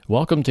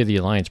Welcome to the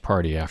Alliance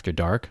Party After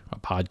Dark, a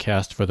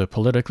podcast for the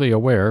politically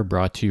aware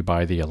brought to you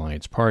by the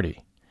Alliance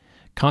Party.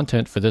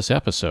 Content for this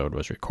episode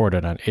was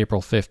recorded on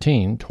April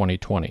 15,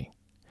 2020.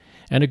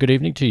 And a good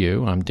evening to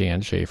you. I'm Dan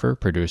Schaefer,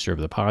 producer of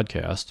the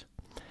podcast.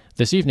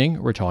 This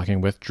evening, we're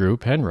talking with Drew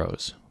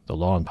Penrose, the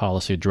Law and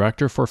Policy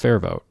Director for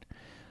FairVote.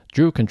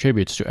 Drew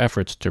contributes to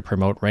efforts to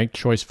promote ranked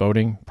choice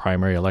voting,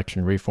 primary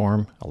election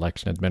reform,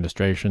 election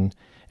administration,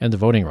 and the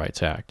Voting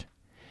Rights Act.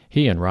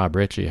 He and Rob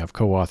Ritchie have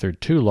co-authored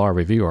 2 law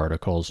review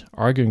articles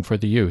arguing for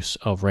the use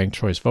of ranked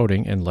choice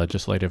voting in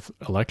legislative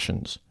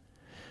elections.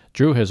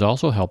 Drew has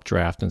also helped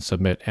draft and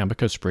submit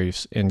amicus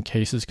briefs in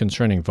cases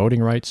concerning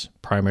voting rights,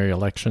 primary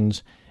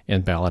elections,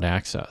 and ballot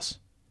access.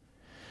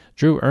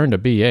 Drew earned a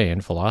BA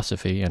in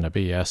philosophy and a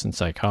BS in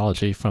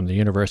psychology from the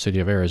University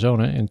of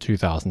Arizona in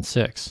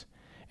 2006,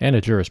 and a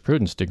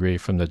jurisprudence degree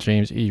from the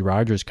James E.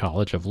 Rogers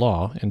College of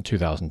Law in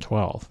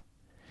 2012.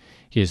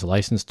 He is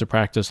licensed to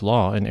practice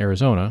law in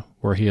Arizona,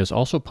 where he has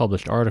also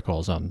published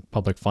articles on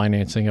public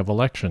financing of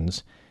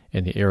elections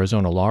in the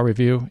Arizona Law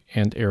Review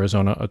and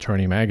Arizona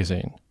Attorney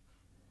Magazine.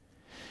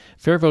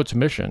 FairVote's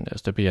mission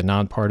is to be a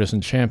nonpartisan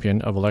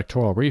champion of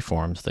electoral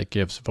reforms that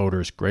gives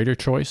voters greater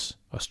choice,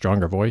 a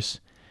stronger voice,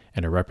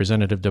 and a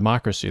representative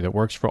democracy that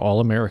works for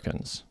all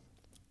Americans.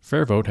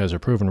 FairVote has a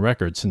proven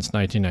record since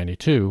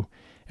 1992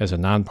 as a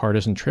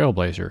nonpartisan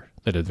trailblazer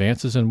that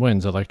advances and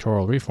wins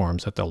electoral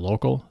reforms at the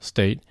local,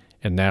 state,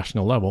 and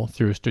national level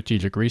through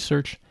strategic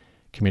research,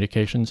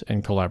 communications,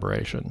 and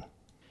collaboration.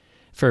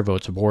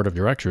 FairVote's board of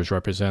directors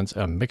represents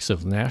a mix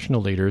of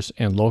national leaders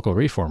and local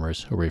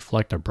reformers who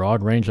reflect a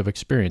broad range of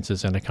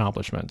experiences and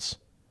accomplishments.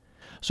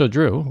 So,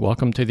 Drew,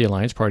 welcome to the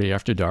Alliance Party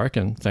After Dark,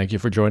 and thank you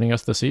for joining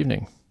us this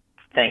evening.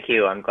 Thank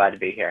you. I'm glad to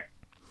be here.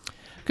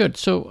 Good.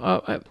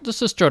 So, just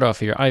to start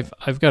off here,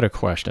 I've got a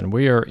question.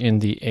 We are in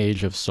the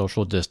age of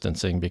social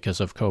distancing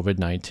because of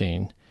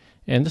COVID-19.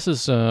 And this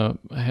has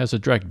a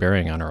direct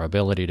bearing on our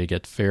ability to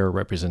get fair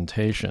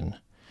representation.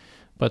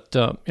 But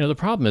the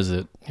problem is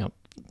that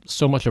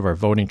so much of our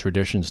voting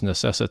traditions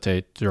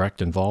necessitate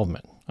direct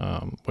involvement.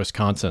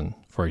 Wisconsin,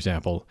 for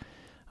example,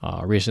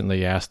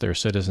 recently asked their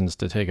citizens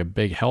to take a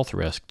big health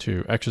risk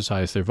to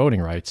exercise their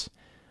voting rights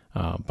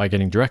by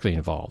getting directly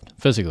involved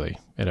physically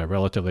at a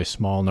relatively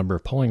small number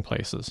of polling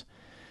places.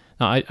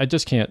 Now, I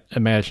just can't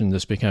imagine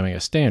this becoming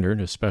a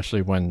standard,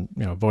 especially when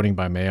voting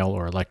by mail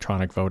or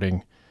electronic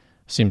voting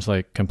seems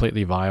like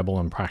completely viable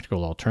and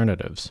practical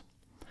alternatives.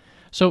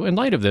 So in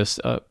light of this,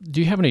 do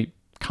you have any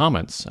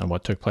comments on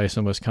what took place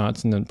in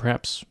Wisconsin, and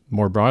perhaps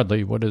more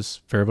broadly, what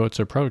is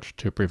FairVote's approach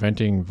to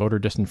preventing voter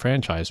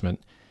disenfranchisement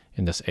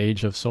in this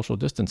age of social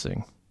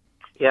distancing?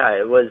 Yeah,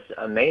 it was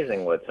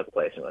amazing what took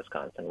place in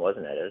Wisconsin,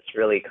 wasn't it? It's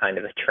really kind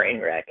of a train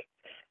wreck.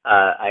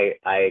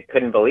 I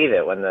couldn't believe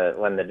it when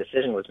the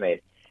decision was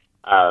made.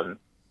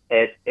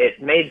 It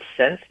made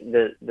sense.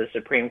 The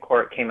Supreme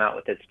Court came out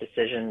with its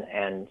decision,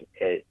 and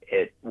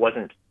it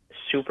wasn't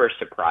super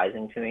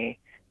surprising to me.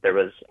 There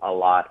was a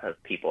lot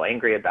of people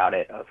angry about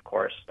it, of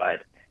course,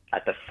 but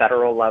at the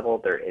federal level,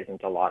 there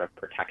isn't a lot of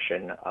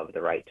protection of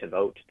the right to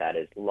vote. That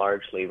is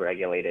largely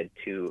relegated,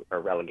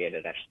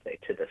 I should say,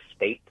 to the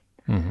state.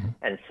 Mm-hmm.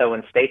 And so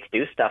when states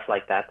do stuff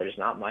like that, there's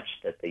not much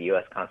that the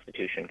U.S.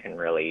 Constitution can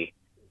really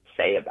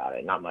say about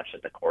it, not much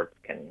that the courts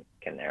can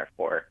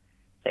therefore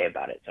say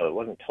about it. So it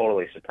wasn't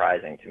totally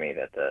surprising to me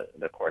that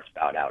the courts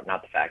bowed out,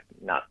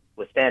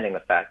 notwithstanding the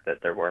fact that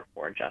there were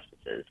 4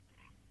 justices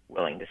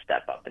willing to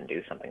step up and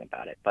do something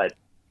about it. But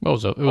it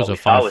was a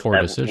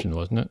 5-4 decision,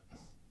 wasn't it?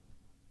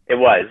 It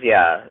was,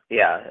 yeah.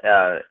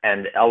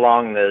 And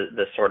along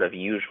the sort of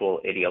usual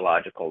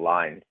ideological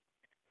lines.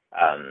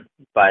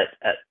 But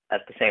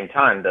at the same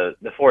time,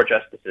 the 4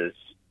 justices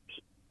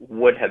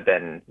would have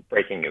been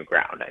breaking new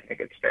ground, I think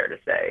it's fair to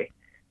say.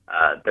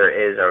 There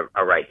is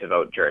a right to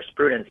vote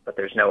jurisprudence, but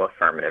there's no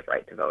affirmative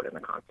right to vote in the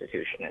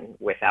Constitution. And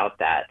without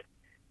that,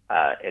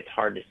 it's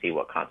hard to see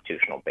what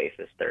constitutional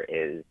basis there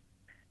is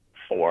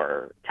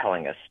for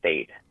telling a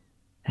state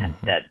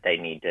that they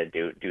need to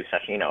do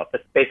such.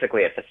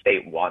 If a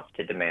state wants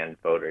to demand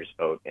voters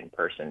vote in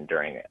person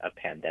during a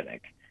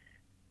pandemic,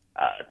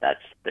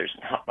 there's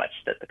not much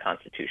that the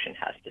Constitution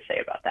has to say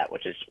about that,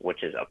 which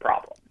is a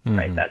problem,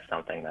 right? That's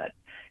something that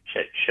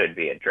should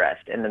be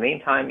addressed. In the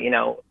meantime,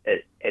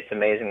 it's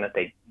amazing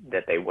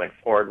that they went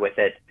forward with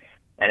it,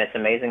 and it's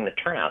amazing the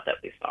turnout that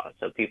we saw.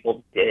 So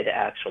people did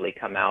actually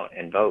come out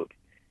and vote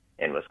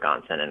in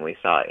Wisconsin, and we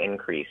saw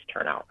increased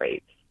turnout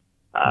rates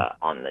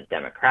on the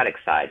Democratic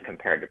side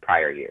compared to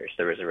prior years.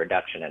 There was a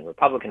reduction in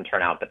Republican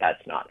turnout, but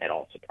that's not at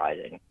all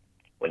surprising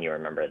when you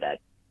remember that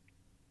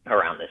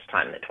around this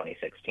time, the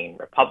 2016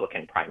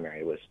 Republican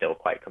primary was still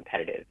quite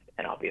competitive,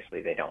 and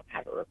obviously they don't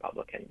have a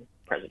Republican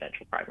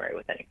presidential primary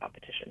with any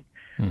competition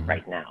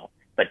right now.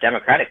 But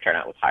Democratic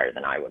turnout was higher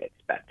than I would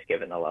expect,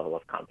 given the level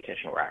of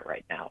competition we're at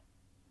right now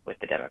with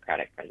the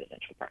Democratic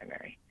presidential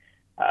primary.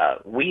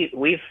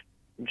 We've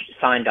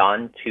signed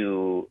on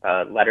to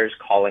letters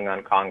calling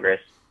on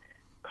Congress,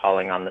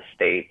 calling on the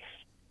states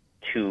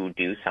to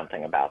do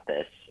something about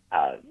this.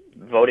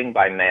 Voting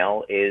by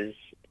mail is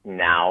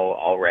now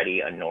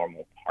already a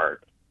normal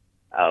part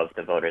of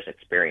the voter's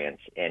experience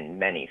in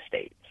many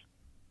states.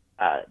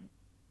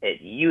 It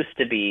used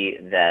to be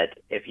that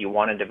if you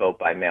wanted to vote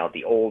by mail,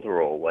 the old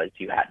rule was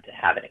you had to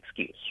have an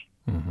excuse,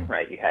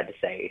 right? You had to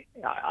say,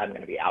 I'm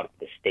going to be out of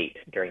the state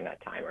during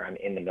that time, or I'm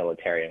in the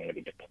military, I'm going to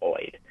be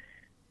deployed,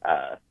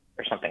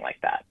 or something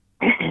like that.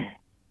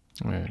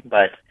 Right.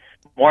 But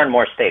more and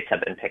more states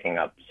have been picking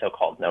up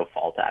so-called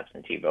no-fault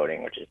absentee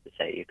voting, which is to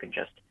say you can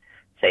just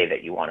say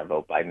that you want to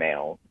vote by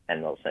mail,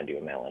 and they'll send you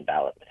a mail-in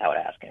ballot without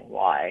asking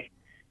why.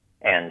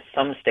 And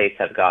some states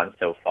have gone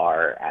so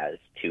far as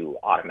to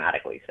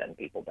automatically send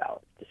people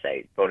ballots to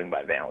say voting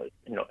by mail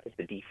is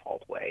the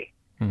default way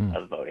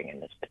of voting in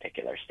this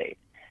particular state.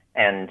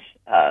 And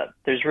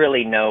there's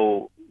really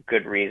no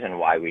good reason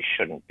why we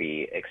shouldn't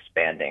be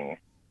expanding,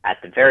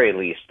 at the very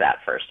least, that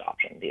first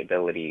option, the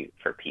ability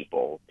for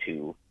people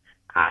to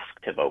ask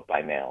to vote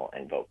by mail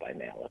and vote by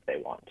mail if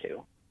they want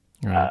to.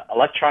 Right.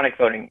 Electronic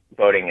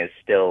voting is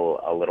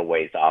still a little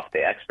ways off.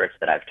 The experts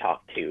that I've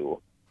talked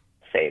to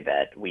say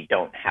that we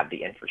don't have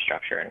the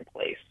infrastructure in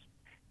place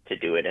to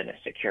do it in a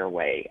secure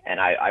way, and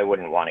I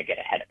wouldn't want to get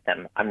ahead of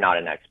them. I'm not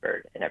an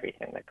expert in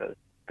everything that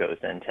goes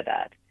into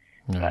that,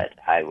 but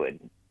I would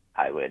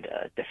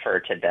defer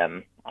to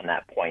them on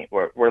that point.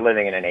 We're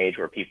living in an age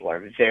where people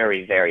are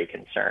very, very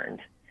concerned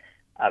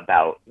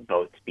about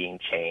votes being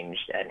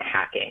changed and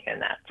hacking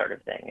and that sort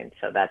of thing, and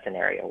so that's an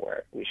area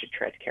where we should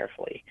tread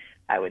carefully,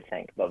 I would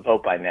think. But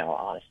vote by mail,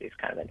 honestly, is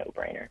kind of a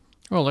no-brainer.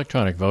 Well,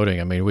 electronic voting,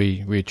 I mean,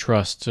 we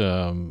trust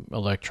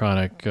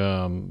electronic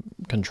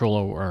control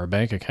over our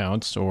bank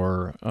accounts,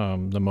 or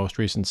the most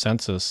recent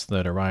census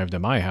that arrived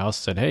at my house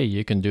said, hey,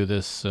 you can do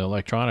this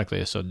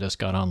electronically, so just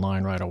got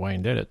online right away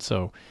and did it.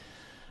 So,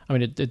 I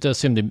mean, it does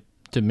seem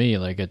to me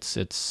like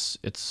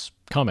it's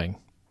coming,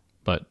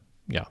 but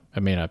yeah,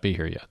 it may not be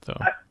here yet, though.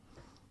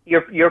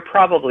 You're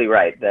probably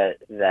right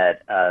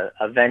that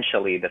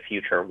eventually the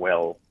future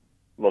will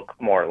look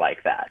more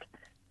like that.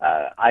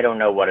 I don't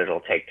know what it'll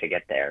take to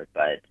get there,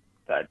 but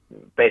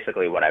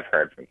basically what I've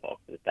heard from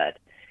folks is that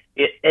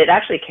it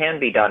actually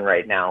can be done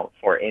right now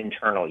for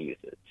internal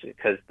uses,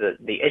 because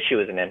the issue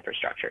is an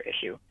infrastructure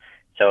issue.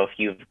 So if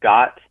you've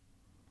got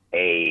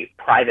a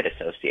private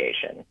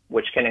association,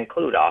 which can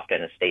include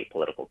often a state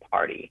political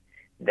party,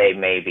 they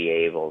may be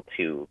able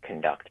to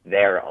conduct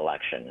their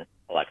election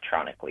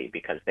electronically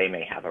because they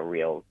may have a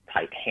real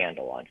tight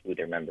handle on who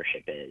their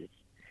membership is.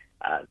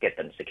 Get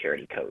them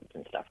security codes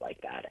and stuff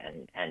like that,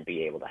 and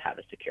be able to have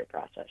a secure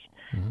process.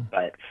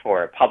 But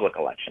for a public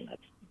election,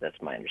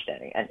 that's my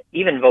understanding. And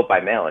even vote by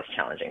mail is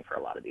challenging for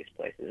a lot of these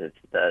places.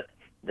 It's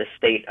the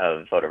state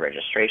of voter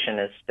registration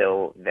is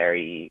still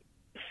very,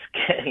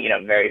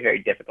 very, very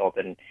difficult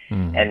in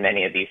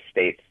many of these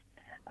states.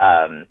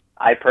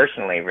 I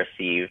personally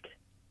received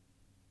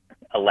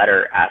a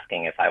letter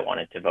asking if I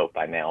wanted to vote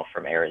by mail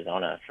from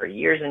Arizona for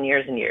years and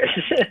years and years.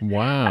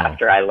 Wow.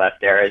 After I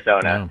left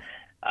Arizona.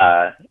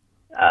 Wow.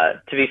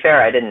 To be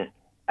fair, I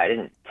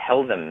didn't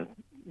tell them,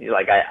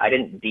 like I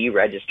didn't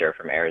deregister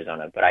from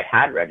Arizona, but I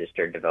had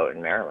registered to vote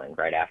in Maryland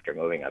right after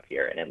moving up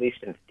here. And at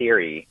least in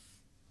theory,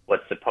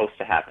 what's supposed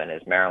to happen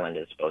is Maryland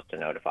is supposed to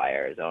notify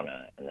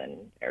Arizona, and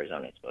then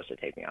Arizona is supposed to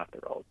take me off the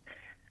rolls.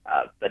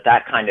 But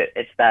that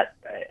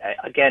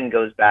again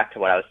goes back to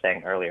what I was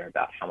saying earlier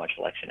about how much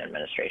election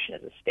administration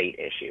is a state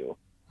issue,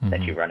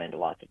 that you run into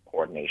lots of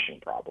coordination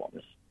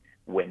problems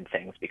when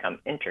things become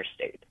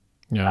interstate.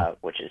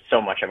 Which is so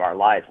much of our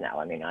lives now.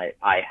 I mean,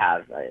 I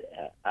have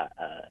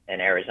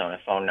an Arizona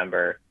phone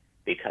number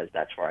because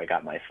that's where I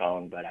got my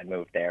phone, but I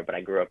moved there, but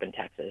I grew up in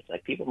Texas.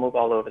 Like, people move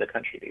all over the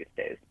country these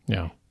days.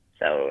 Yeah.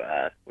 So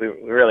we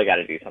really got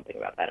to do something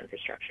about that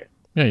infrastructure.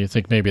 Yeah, you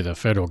think maybe the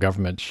federal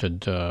government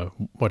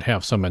would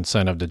have some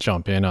incentive to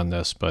jump in on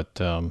this,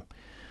 but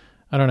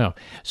I don't know.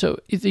 So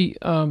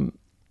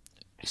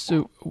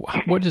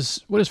what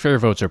is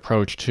FairVote's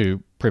approach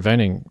to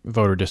preventing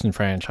voter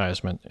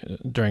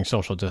disenfranchisement during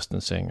social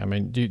distancing? I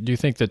mean, do you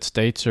think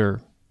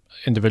that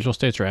individual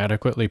states are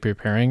adequately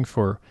preparing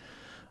for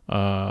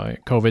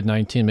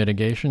COVID-19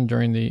 mitigation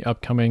during the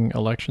upcoming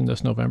election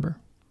this November?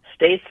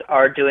 States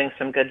are doing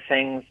some good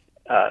things.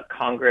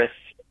 Congress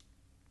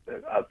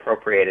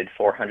appropriated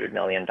 $400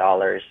 million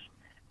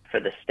for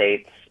the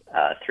states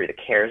through the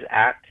CARES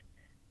Act.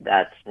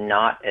 That's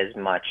not as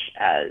much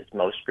as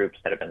most groups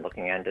that have been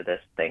looking into this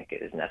think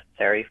is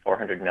necessary.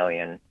 $400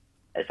 million,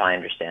 as I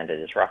understand it,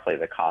 is roughly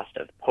the cost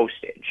of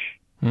postage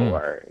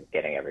for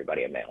getting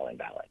everybody a mail-in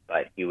ballot.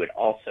 But you would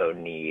also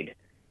need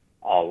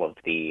all of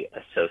the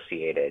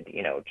associated,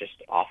 just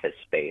office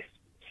space,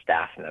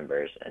 staff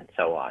members, and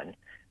so on,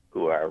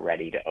 who are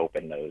ready to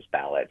open those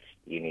ballots.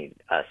 You need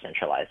a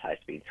centralized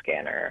high-speed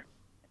scanner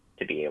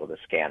to be able to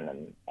scan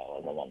them all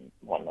in the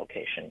one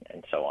location,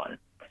 and so on.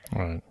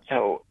 Right.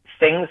 So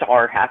things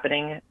are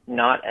happening,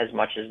 not as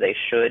much as they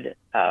should.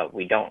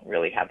 We don't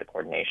really have the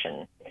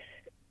coordination.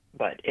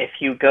 But if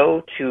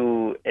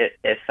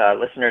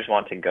listeners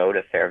want to go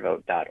to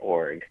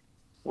fairvote.org,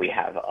 we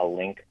have a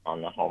link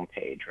on the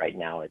homepage. Right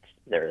now,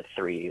 there are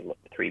three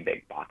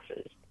big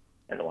boxes,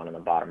 and the one on the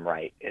bottom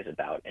right is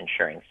about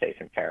ensuring safe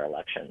and fair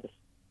elections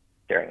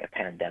during a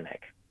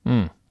pandemic.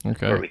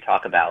 Okay. where we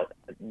talk about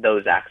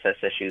those access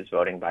issues,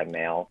 voting by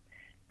mail,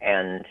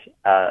 and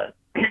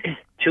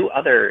two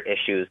other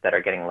issues that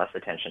are getting less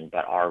attention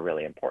but are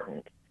really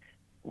important.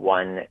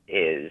 One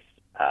is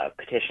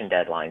petition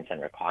deadlines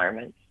and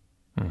requirements.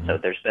 Mm-hmm. So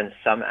there's been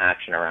some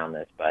action around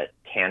this, but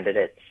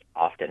candidates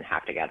often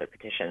have to gather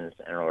petitions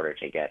in order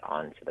to get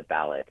onto the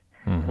ballot.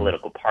 Mm-hmm.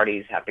 Political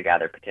parties have to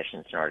gather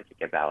petitions in order to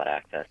get ballot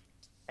access,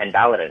 and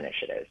ballot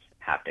initiatives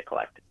have to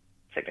collect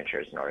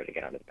signatures in order to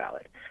get onto the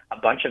ballot. A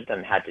bunch of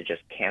them had to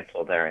just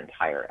cancel their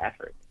entire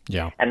effort.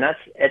 Yeah. And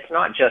it's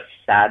not just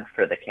sad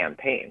for the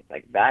campaigns.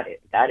 Like that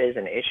is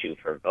an issue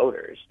for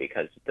voters,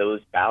 because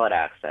those ballot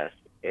access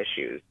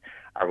issues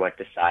are what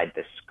decide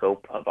the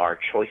scope of our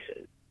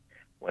choices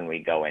when we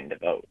go in to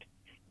vote.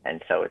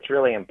 And so it's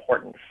really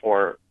important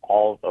for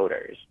all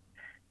voters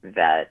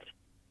that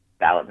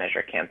ballot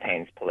measure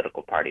campaigns,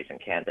 political parties,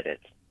 and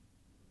candidates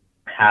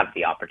have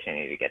the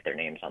opportunity to get their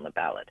names on the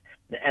ballot.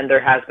 And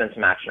there has been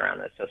some action around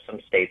this. So some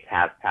states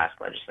have passed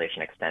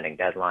legislation extending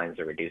deadlines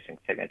or reducing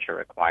signature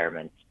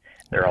requirements.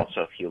 There are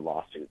also a few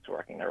lawsuits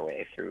working their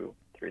way through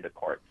the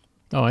courts.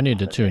 Oh, I need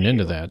to tune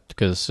into that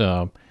because,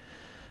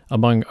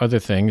 among other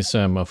things,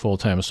 I'm a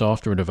full-time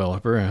software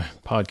developer, a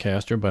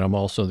podcaster, but I'm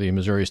also the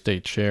Missouri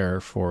State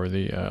Chair for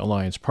the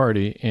Alliance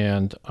Party,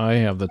 and I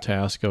have the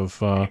task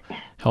of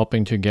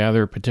helping to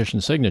gather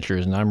petition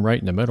signatures, and I'm right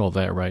in the middle of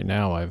that right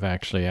now. I've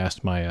actually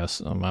asked my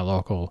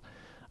local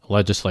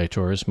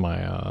legislators,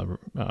 my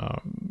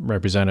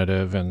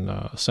representative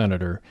and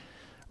senator,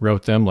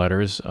 wrote them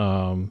letters.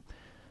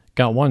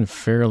 Got one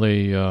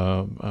fairly,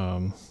 I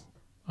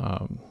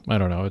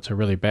don't know, it's a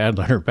really bad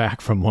letter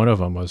back from one of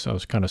them. I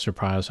was kind of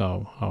surprised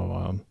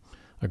how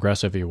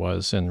aggressive he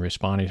was in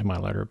responding to my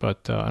letter.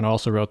 But and I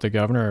also wrote the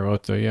governor. I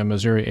wrote the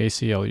Missouri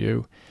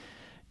ACLU.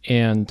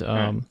 And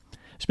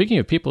speaking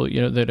of people,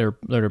 that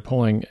are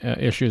pulling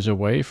issues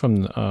away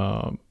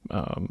from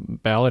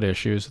ballot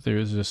issues,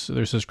 there's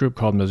this group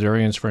called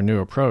Missourians for a New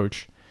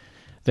Approach.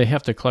 They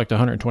have to collect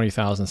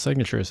 120,000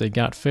 signatures. They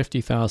got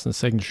 50,000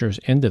 signatures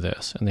into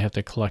this, and they have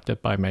to collect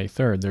it by May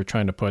 3rd. They're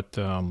trying to put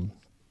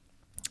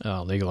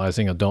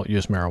legalizing adult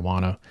use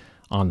marijuana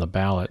on the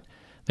ballot.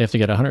 They have to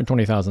get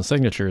 120,000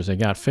 signatures. They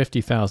got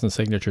 50,000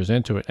 signatures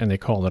into it, and they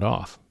called it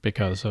off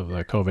because of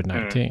the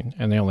COVID-19.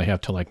 And they only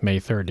have till like May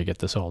 3rd to get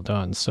this all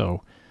done.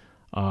 So,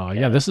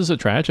 this is a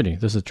tragedy.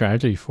 This is a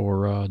tragedy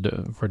for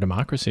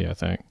democracy, I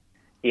think.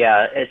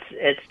 Yeah,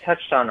 it's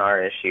touched on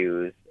our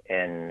issues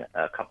in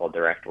a couple of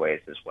direct ways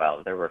as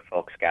well. There were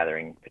folks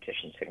gathering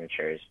petition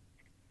signatures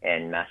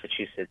in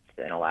Massachusetts,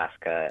 in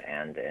Alaska,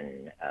 and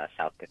in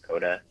South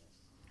Dakota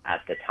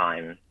at the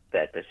time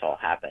that this all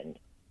happened.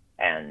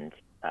 And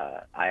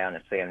I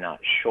honestly am not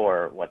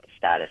sure what the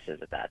status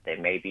is of that. They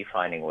may be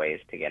finding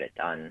ways to get it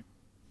done,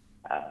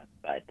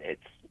 but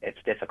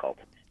it's difficult.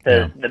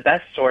 The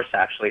best source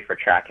actually for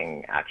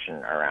tracking action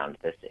around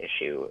this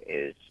issue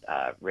is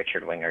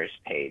Richard Winger's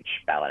page,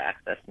 Ballot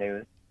Access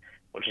News,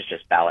 which is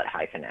just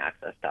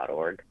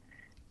ballot-access.org,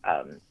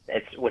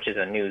 which is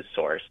a news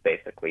source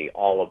basically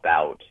all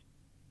about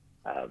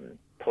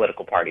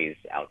political parties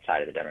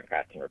outside of the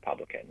Democrats and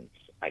Republicans,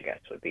 I guess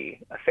would be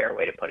a fair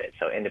way to put it.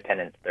 So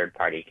independents, third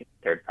parties,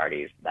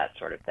 that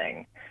sort of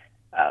thing.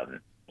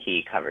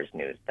 He covers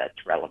news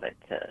that's relevant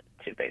to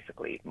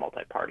basically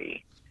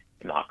multi-party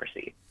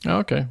democracy.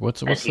 Okay,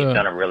 he's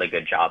done a really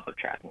good job of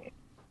tracking it.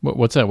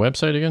 What's that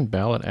website again?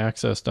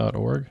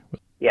 Ballotaccess.org?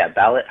 Yeah,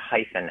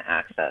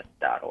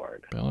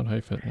 ballot-access.org.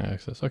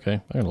 Ballot-access. Okay,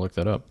 I'm going to look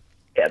that up.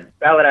 Yeah,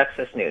 Ballot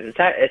Access News.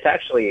 It's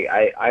actually,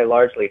 I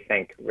largely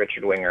thank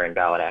Richard Winger and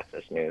Ballot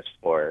Access News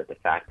for the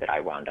fact that I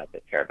wound up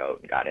at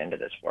FairVote and got into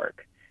this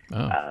work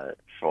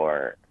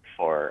for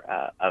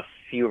a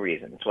few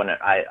reasons. When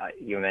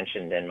you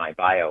mentioned in my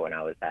bio when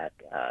I was at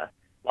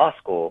law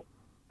school,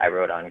 I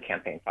wrote on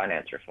campaign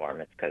finance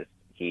reform. It's because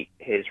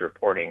his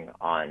reporting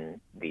on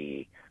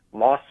the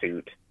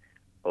lawsuit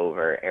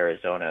over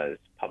Arizona's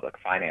public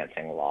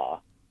financing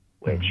law,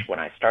 which when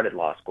I started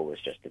law school was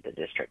just at the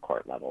district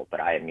court level,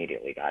 but I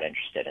immediately got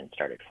interested and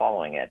started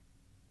following it.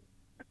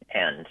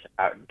 And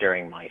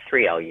during my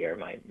 3L year,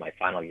 my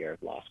final year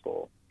of law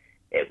school,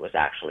 it was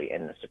actually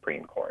in the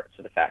Supreme Court.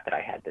 So the fact that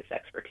I had this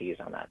expertise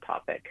on that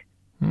topic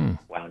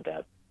wound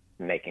up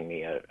making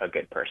me a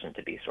good person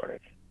to be sort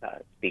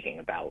of speaking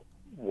about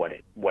what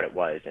it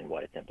was and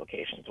what its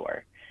implications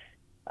were.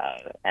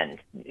 And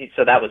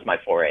so that was my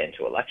foray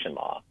into election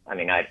law. I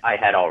mean, I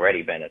had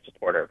already been a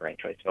supporter of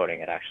ranked choice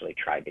voting. I'd actually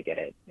tried to get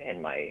it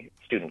in my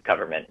student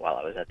government while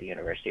I was at the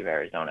University of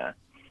Arizona.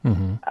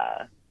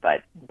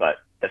 But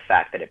the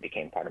fact that it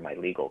became part of my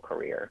legal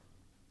career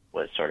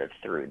was sort of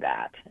through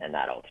that, and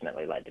that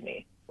ultimately led to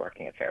me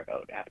working at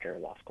FairVote after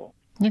law school.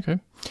 Okay.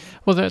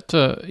 Well,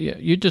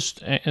 you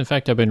just, in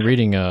fact, I've been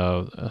reading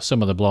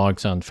some of the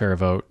blogs on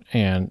FairVote,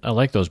 and I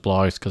like those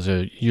blogs because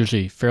they're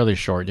usually fairly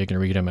short. You can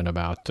read them in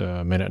about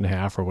a minute and a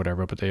half or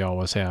whatever, but they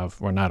always have,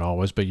 or not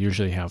always, but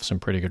usually have some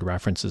pretty good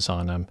references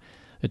on them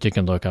that you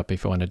can look up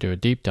if you want to do a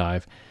deep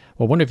dive.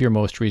 Well, one of your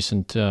most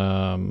recent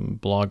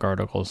blog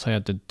articles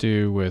had to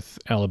do with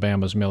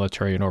Alabama's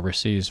military and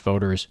overseas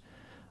voters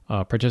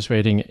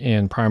participating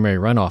in primary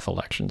runoff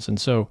elections. And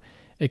so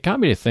it got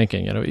me to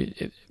thinking,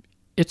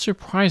 it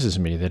surprises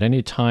me that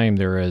any time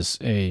there is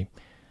a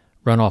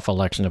runoff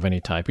election of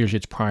any type, usually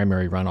it's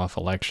primary runoff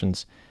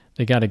elections,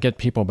 they got to get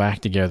people back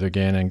together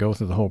again and go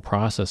through the whole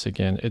process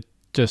again. It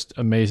just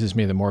amazes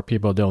me that more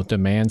people don't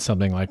demand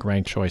something like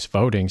ranked choice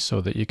voting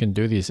so that you can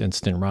do these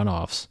instant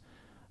runoffs,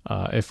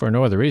 if for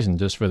no other reason,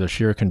 just for the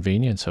sheer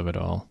convenience of it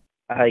all.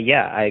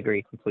 Yeah, I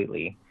agree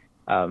completely.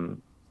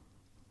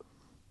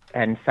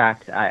 In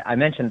fact, I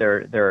mentioned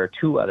there are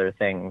two other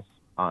things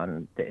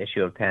on the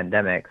issue of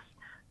pandemics,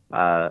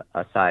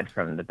 aside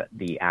from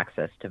the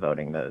access to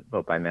voting, the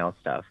vote by mail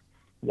stuff.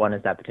 One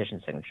is that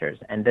petition signatures,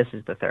 and this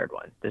is the third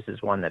one. This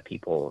is one that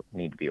people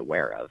need to be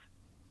aware of,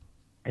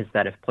 is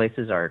that if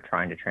places are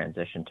trying to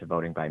transition to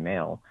voting by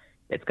mail,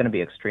 it's going to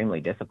be extremely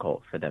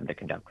difficult for them to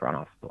conduct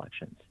runoff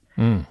elections.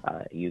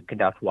 You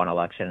conduct one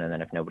election, and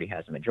then if nobody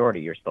has a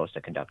majority, you're supposed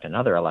to conduct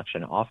another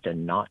election,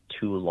 often not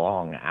too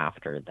long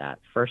after that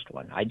first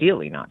one.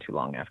 Ideally, not too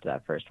long after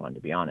that first one,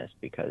 to be honest,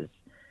 because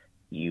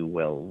you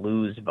will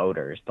lose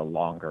voters the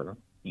longer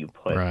you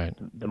put,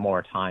 the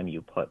more time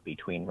you put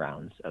between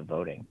rounds of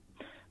voting.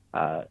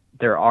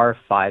 There are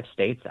 5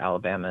 states,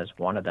 Alabama is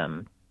one of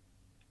them,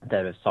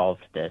 that have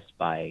solved this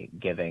by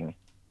giving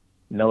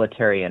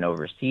military and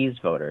overseas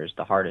voters,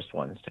 the hardest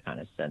ones to kind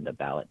of send a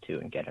ballot to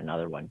and get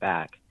another one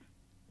back,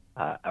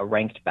 a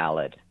ranked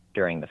ballot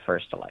during the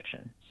first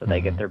election. So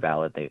they get their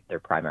ballot, their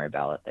primary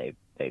ballot,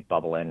 they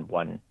bubble in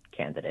one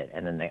candidate,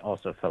 and then they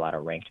also fill out a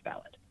ranked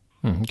ballot.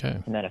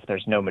 Okay. And then if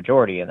there's no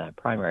majority in that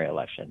primary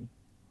election,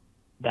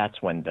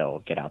 that's when they'll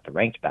get out the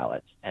ranked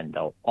ballots, and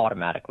they'll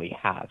automatically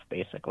have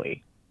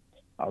basically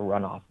a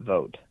runoff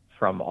vote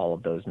from all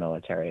of those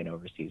military and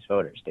overseas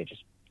voters. They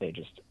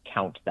just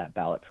count that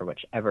ballot for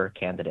whichever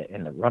candidate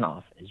in the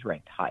runoff is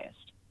ranked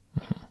highest.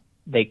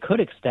 They could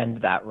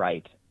extend that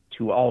right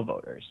to all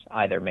voters,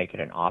 either make it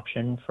an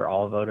option for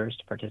all voters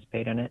to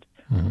participate in it,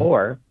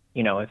 or,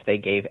 if they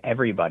gave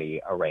everybody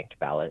a ranked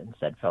ballot and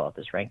said, fill out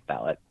this ranked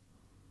ballot,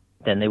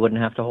 then they wouldn't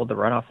have to hold the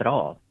runoff at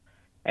all.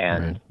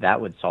 And that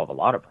would solve a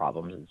lot of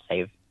problems and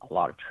save a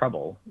lot of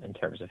trouble in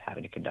terms of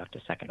having to conduct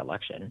a second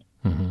election.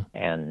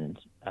 And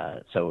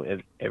so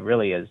it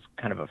really is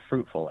kind of a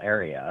fruitful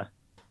area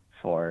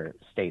for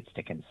states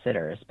to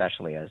consider,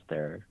 especially as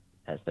they're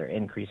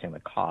increasing the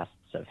costs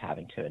of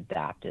having to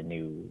adapt a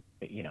new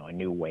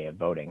way of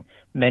voting.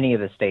 Many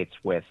of the states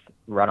with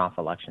runoff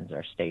elections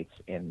are states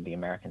in the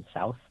American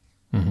South,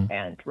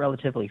 and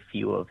relatively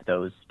few of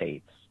those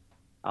states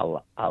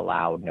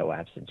allow no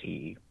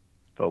absentee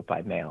vote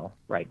by mail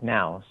right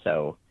now.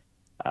 So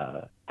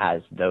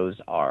as those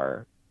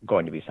are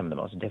going to be some of the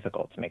most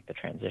difficult to make the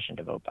transition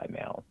to vote by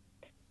mail,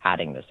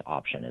 adding this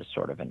option is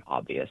sort of an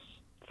obvious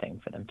thing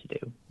for them to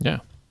do. Yeah,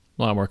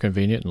 a lot more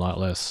convenient and a lot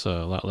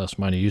less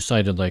money. You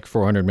cited like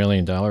 $400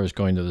 million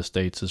going to the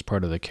states as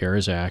part of the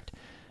CARES Act,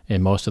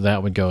 and most of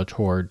that would go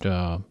toward,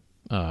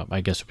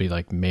 I guess, would be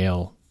like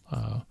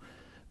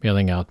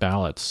mailing out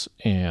ballots.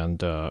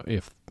 And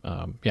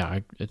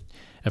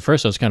at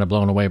first I was kind of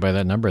blown away by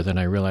that number. Then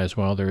I realized,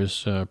 well,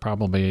 there's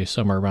probably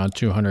somewhere around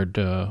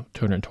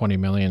 220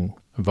 million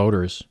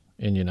voters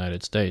in the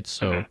United States.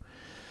 So,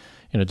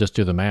 just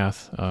do the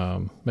math.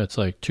 It's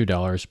like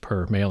 $2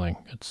 per mailing.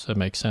 It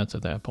makes sense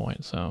at that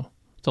point. So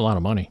it's a lot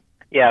of money.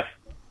 Yeah,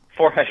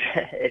 400.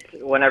 It's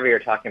whenever you're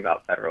talking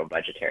about federal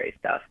budgetary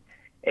stuff,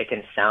 it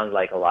can sound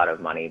like a lot of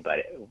money, but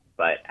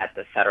at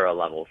the federal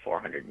level,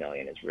 400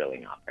 million is really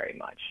not very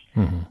much.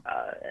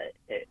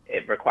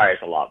 It requires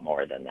a lot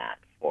more than that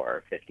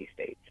for 50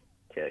 states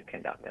to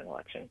conduct an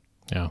election.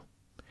 Yeah.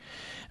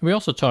 We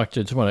also talked.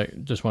 Just want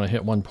to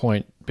hit one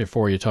point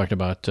before you talked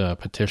about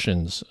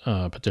petitions,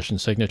 petition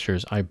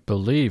signatures. I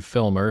believe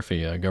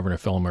Governor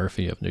Phil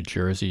Murphy of New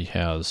Jersey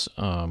has,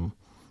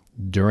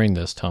 during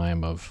this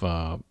time of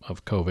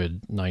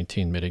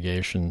COVID-19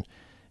 mitigation,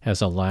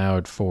 has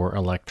allowed for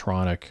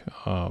electronic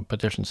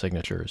petition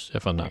signatures,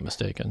 if I'm not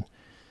mistaken.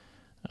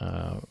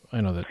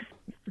 I know that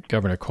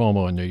Governor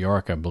Cuomo in New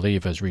York, I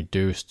believe, has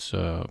reduced.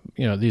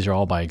 These are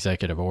all by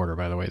executive order,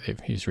 by the way.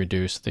 He's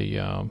reduced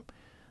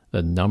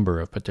the number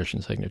of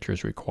petition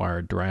signatures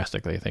required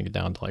drastically. I think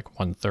down to like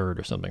 1/3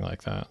 or something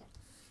like that.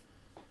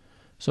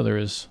 So there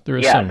is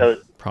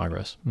some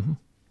progress.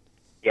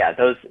 Yeah,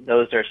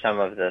 those are some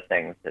of the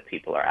things that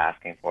people are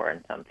asking for,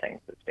 and some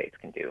things that states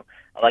can do.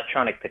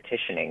 Electronic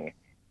petitioning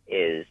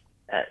is,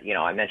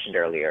 I mentioned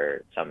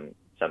earlier some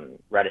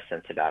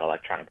reticence about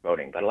electronic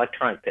voting, but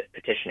electronic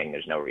petitioning,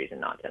 there's no reason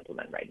not to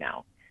implement right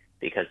now,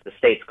 because the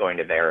state's going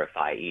to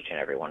verify each and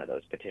every one of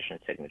those petition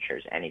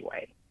signatures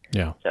anyway.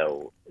 Yeah.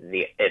 So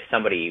if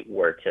somebody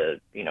were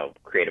to,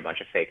 create a bunch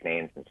of fake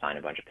names and sign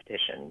a bunch of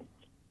petitions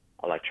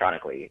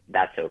electronically,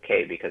 that's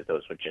okay, because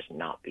those would just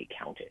not be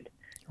counted.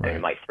 Right. And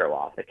it might throw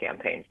off the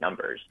campaign's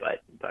numbers,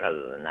 but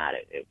other than that,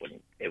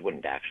 it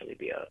wouldn't actually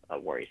be a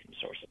worrisome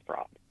source of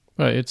fraud.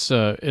 Well,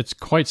 it's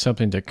quite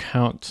something to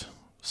count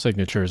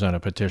signatures on a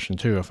petition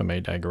too, if I may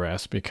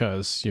digress,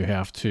 because you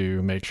have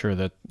to make sure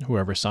that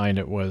whoever signed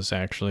it was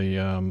actually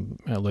a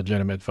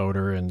legitimate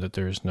voter, and that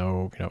there's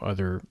no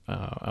other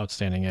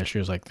outstanding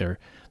issues like they're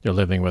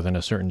living within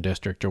a certain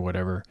district or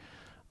whatever.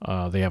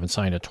 They haven't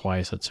signed it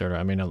twice, etc.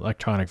 I mean,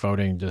 electronic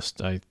voting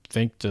I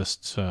think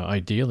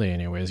ideally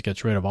anyways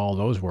gets rid of all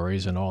those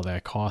worries and all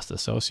that cost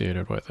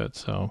associated with it.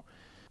 So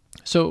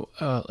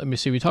let me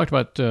see. We talked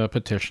about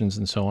petitions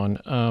and so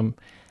on.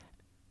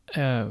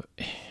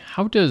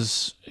 How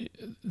does,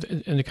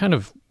 and kind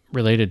of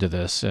related to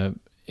this, and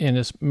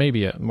it's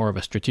maybe more of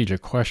a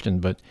strategic question,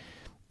 but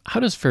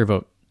how does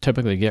FairVote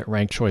typically get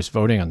ranked choice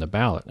voting on the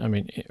ballot? I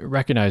mean,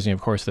 recognizing,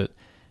 of course, that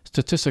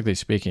statistically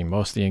speaking,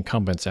 most of the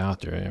incumbents out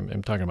there,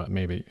 I'm talking about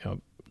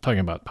talking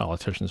about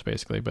politicians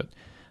basically, but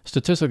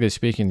statistically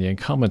speaking, the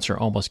incumbents are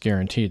almost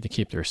guaranteed to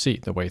keep their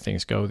seat the way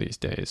things go these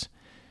days.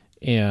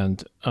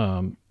 And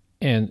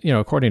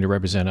according to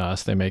Represent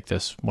Us, they make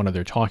this one of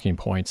their talking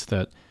points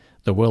that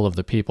the will of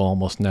the people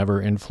almost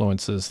never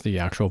influences the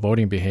actual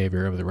voting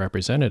behavior of the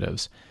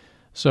representatives.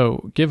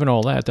 So given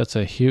all that, that's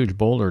a huge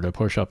boulder to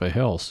push up a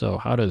hill. So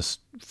how does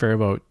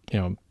FairVote,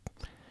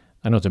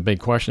 I know it's a big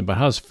question, but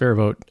how does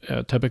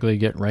FairVote typically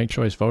get ranked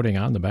choice voting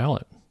on the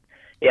ballot?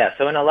 Yeah,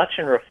 so in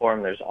election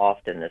reform, there's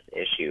often this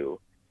issue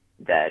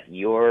that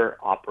you're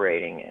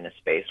operating in a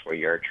space where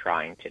you're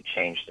trying to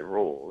change the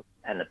rules,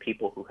 and the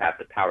people who have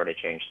the power to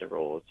change the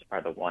rules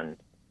are the ones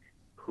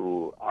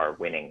who are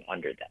winning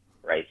under them,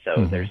 right?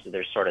 So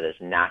there's sort of this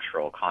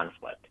natural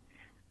conflict.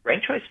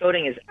 Ranked choice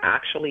voting is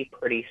actually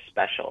pretty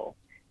special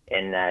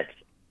in that,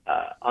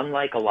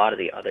 unlike a lot of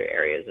the other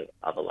areas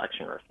of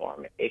election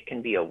reform, it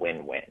can be a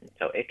win-win.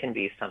 So it can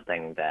be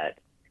something that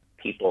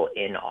people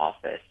in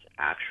office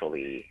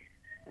actually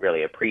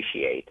really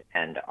appreciate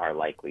and are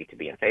likely to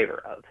be in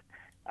favor of.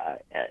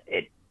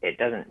 It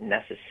doesn't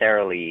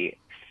necessarily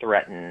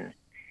threaten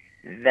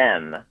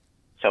them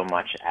so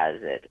much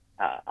as it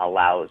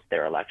allows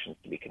their elections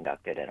to be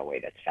conducted in a way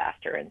that's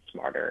faster and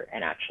smarter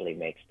and actually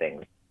makes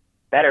things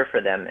better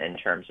for them in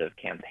terms of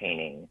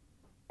campaigning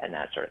and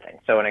that sort of thing.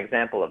 So an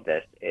example of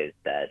this is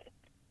that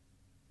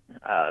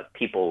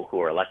people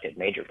who are elected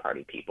major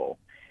party people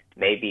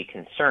may be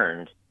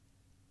concerned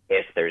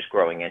if there's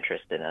growing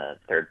interest in a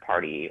third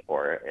party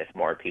or if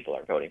more people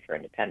are voting for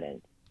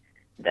independents,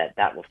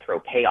 that will throw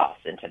chaos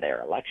into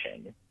their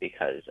election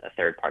because a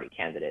third party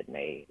candidate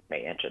may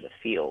enter the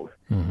field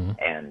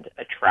and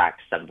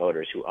attract some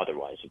voters who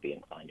otherwise would be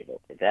inclined to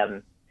vote for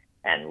them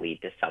and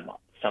lead to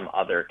some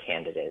other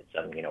candidate,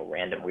 some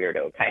random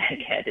weirdo kind of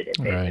candidate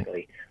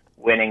basically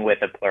winning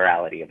with a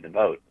plurality of the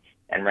vote.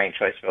 And ranked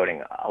choice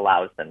voting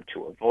allows them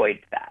to avoid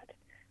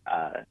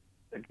that.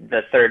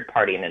 The third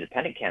party and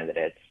independent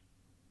candidates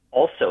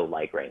also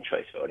like ranked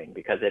choice voting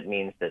because it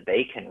means that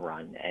they can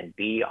run and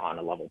be on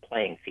a level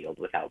playing field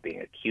without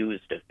being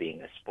accused of being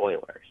a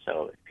spoiler.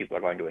 So if people are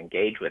going to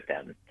engage with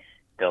them,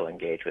 they'll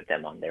engage with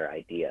them on their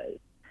ideas,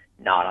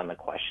 not on the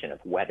question of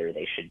whether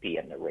they should be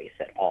in the race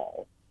at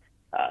all.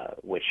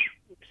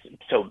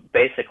 So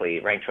basically,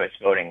 ranked choice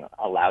voting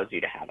allows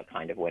you to have a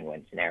kind of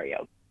win-win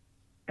scenario.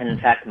 And in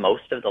fact,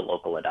 most of the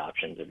local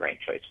adoptions of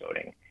ranked choice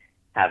voting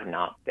have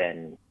not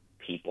been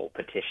people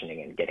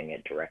petitioning and getting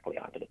it directly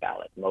onto the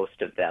ballot.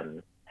 Most of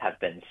them have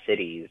been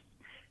cities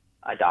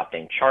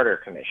adopting charter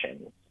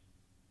commissions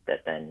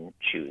that then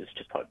choose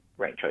to put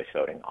ranked choice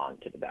voting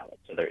onto the ballot.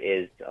 So there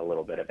is a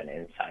little bit of an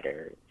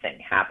insider thing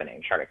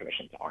happening. Charter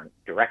commissions aren't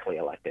directly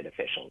elected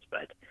officials,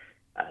 but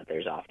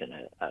there's often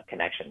a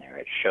connection there.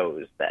 It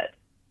shows that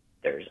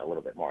there's a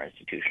little bit more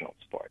institutional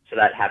support. So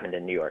that happened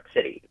in New York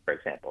City, for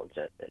example.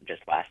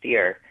 Just last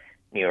year,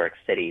 New York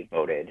City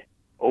voted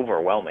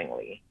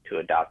overwhelmingly to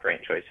adopt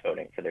ranked choice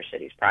voting for their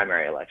city's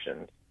primary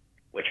elections,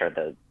 which are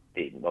the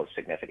most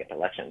significant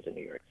elections in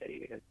New York City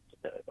because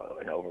it's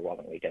an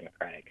overwhelmingly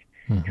Democratic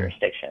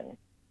jurisdiction.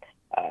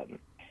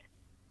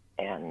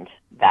 And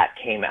that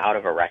came out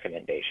of a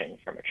recommendation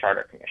from a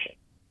charter commission.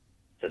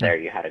 So there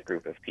you had a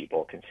group of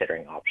people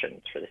considering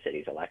options for the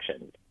city's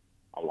elections,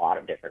 a lot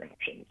of different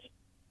options.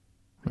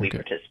 We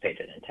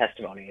participated in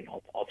testimony and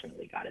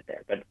ultimately got it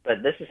there.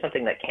 But this is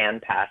something that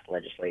can pass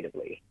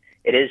legislatively.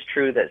 It is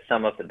true that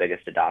some of the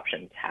biggest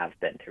adoptions have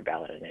been through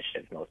ballot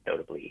initiatives, most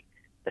notably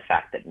the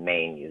fact that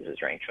Maine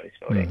uses ranked choice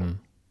voting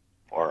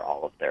for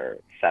all of their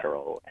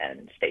federal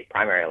and state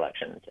primary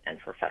elections and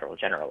for federal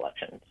general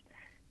elections.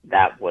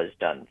 That was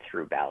done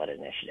through ballot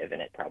initiative,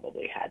 and it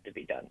probably had to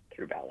be done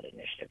through ballot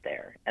initiative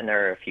there. And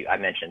there are a few, I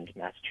mentioned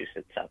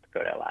Massachusetts, South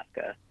Dakota,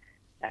 Alaska,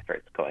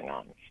 efforts going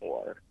on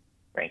for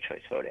ranked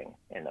choice voting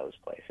in those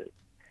places.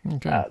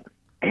 Okay.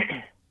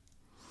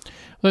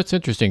 That's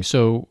interesting.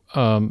 So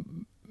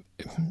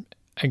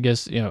I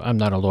guess, I'm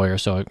not a lawyer,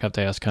 so I have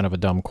to ask kind of a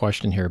dumb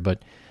question here,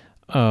 but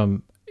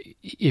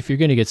if you're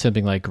going to get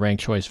something like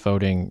ranked choice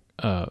voting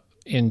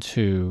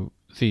into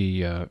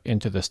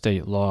the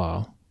state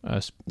law,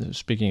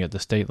 speaking at the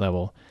state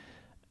level,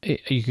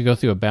 you could go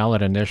through a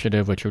ballot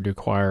initiative, which would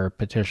require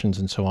petitions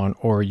and so on,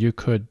 or you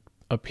could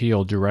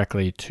appeal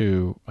directly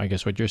to, I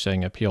guess what you're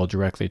saying, appeal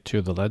directly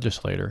to the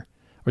legislator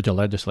or to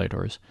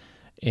legislators.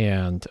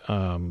 and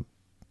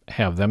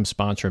have them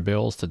sponsor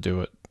bills to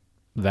do it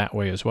that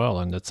way as well.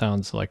 And it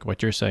sounds like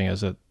what you're saying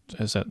is that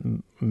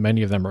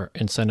many of them are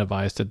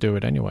incentivized to do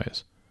it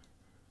anyways.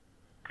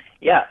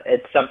 Yeah,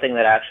 it's something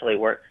that actually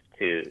works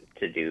to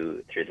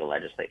do through the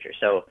legislature.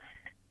 So,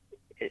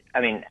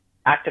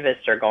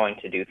 activists are going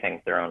to do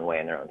things their own way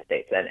in their own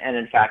states. And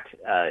in fact,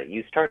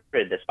 you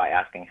started this by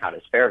asking, how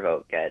does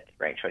FairVote get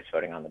ranked choice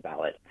voting on the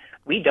ballot?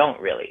 We don't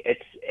really.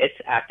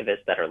 It's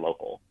activists that are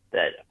local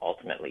that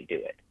ultimately do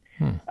it.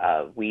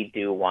 We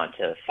do want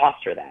to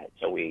foster that,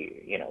 so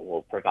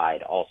we'll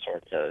provide all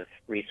sorts of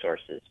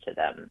resources to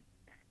them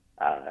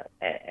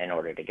in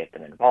order to get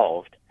them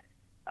involved.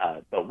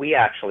 But we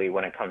actually,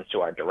 when it comes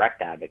to our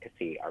direct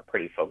advocacy, are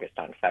pretty focused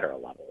on federal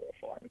level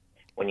reform.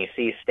 When you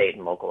see state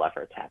and local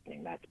efforts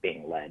happening, that's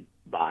being led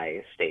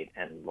by state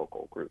and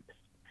local groups.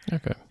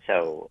 Okay.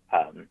 So,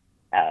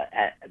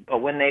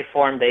 but when they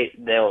form,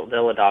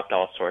 they'll adopt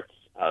all sorts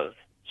of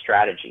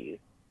strategies.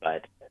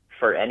 But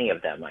for any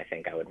of them, I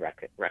think I would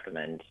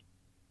recommend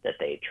that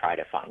they try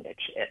to find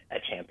a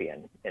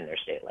champion in their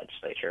state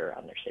legislature,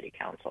 on their city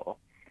council,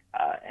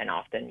 and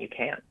often you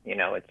can't.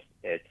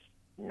 It's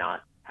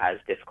not as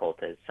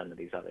difficult as some of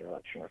these other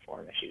election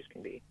reform issues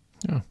can be.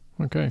 Oh,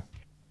 okay.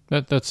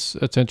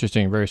 That's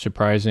interesting. Very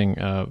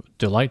surprising,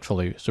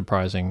 delightfully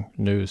surprising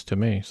news to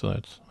me. So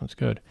that's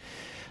good.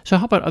 So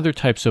how about other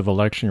types of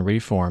election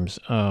reforms?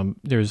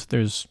 There's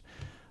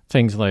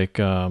things like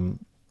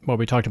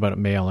we talked about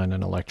mail-in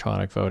and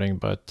electronic voting,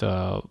 but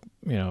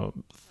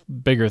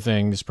bigger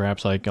things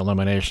perhaps like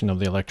elimination of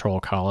the electoral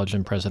college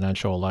in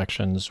presidential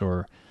elections,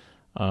 or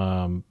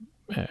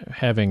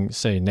having,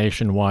 say,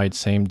 nationwide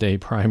same-day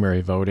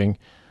primary voting.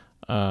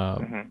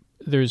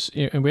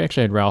 And we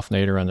actually had Ralph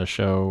Nader on the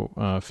show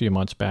a few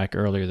months back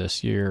earlier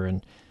this year,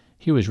 and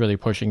he was really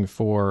pushing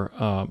for,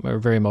 or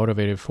very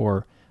motivated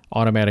for,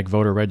 automatic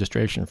voter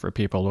registration for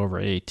people over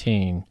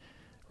 18,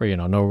 where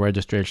no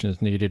registration is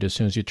needed. As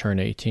soon as you turn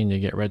 18, you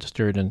get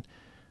registered, and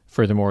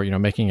furthermore,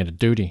 making it a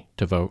duty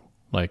to vote,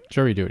 like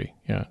jury duty.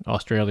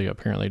 Australia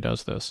apparently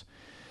does this.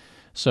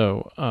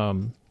 So,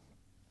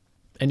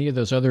 any of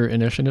those other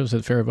initiatives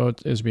that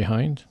FairVote is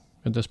behind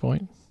at this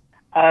point?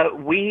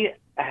 We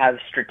have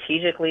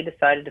strategically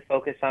decided to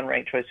focus on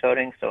ranked choice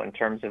voting. So in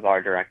terms of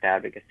our direct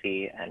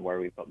advocacy and where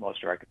we put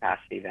most of our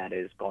capacity, that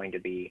is going to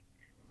be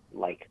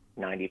like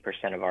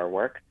 90% of our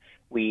work.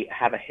 We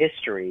have a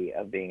history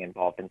of being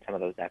involved in some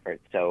of those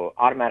efforts. So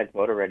automatic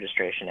voter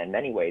registration, in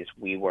many ways,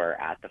 we were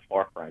at the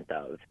forefront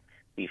of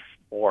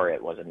before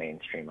it was a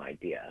mainstream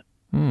idea.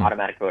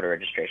 Automatic voter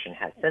registration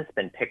has since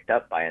been picked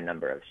up by a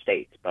number of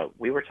states, but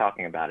we were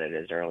talking about it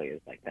as early as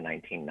like the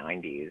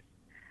 1990s,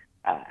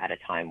 at a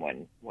time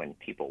when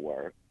people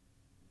were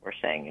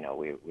saying,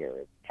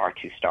 we're far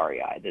too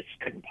starry-eyed. This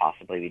couldn't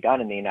possibly be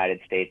done in the United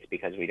States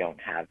because we don't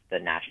have the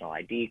national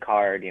ID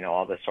card,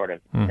 all the sort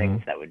of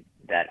things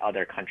that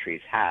other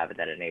countries have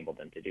that enable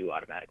them to do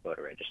automatic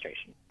voter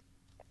registration.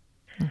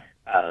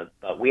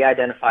 But we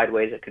identified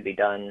ways it could be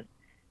done,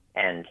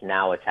 and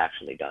now it's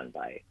actually done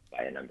by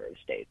a number of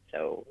states.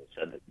 So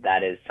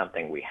that is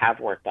something we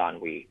have worked on.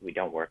 We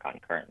don't work on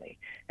currently.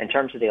 In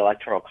terms of the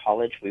Electoral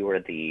College, we were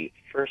the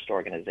first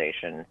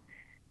organization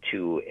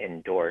to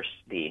endorse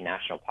the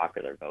National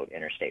Popular Vote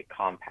Interstate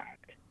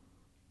Compact.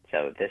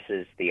 So this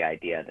is the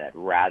idea that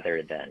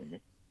rather than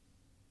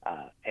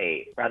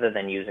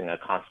using a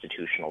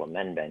constitutional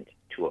amendment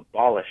to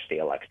abolish the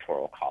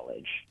Electoral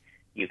College,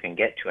 you can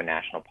get to a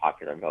national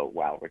popular vote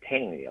while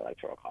retaining the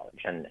Electoral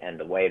College. And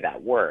the way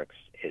that works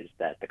is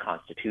that the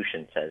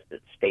Constitution says that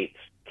states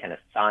can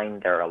assign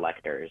their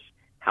electors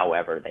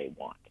however they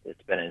want.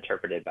 It's been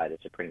interpreted by the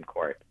Supreme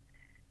Court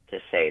to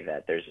say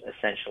that there's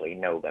essentially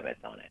no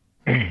limits on it.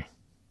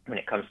 When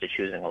it comes to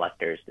choosing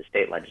electors, the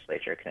state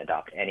legislature can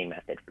adopt any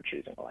method for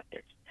choosing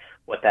electors.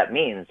 What that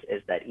means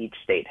is that each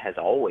state has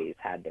always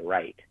had the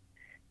right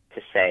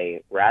to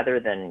say, rather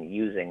than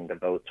using the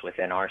votes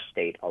within our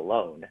state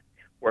alone,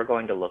 we're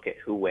going to look at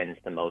who wins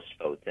the most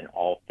votes in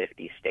all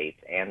 50 states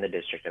and the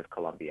District of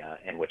Columbia,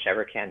 and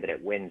whichever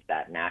candidate wins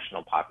that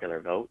national popular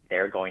vote,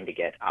 they're going to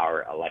get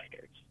our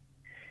electors.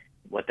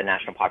 What the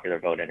National Popular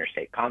Vote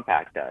Interstate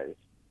Compact does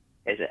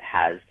is it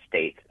has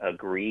states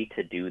agree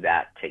to do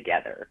that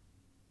together,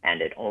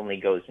 and it only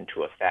goes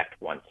into effect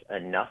once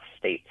enough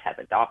states have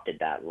adopted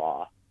that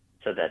law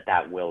so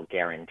that will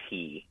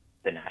guarantee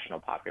the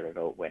national popular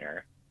vote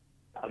winner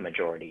a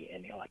majority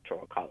in the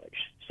Electoral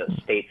College. So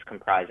states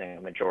comprising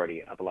a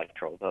majority of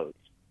electoral votes,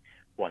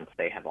 once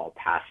they have all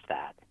passed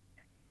that,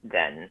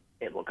 then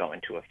it will go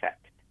into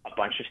effect. A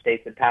bunch of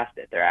states have passed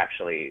it. They're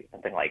actually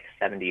something like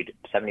 70%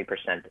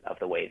 of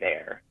the way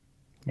there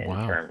in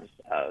terms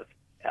of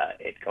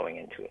it going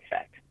into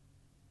effect.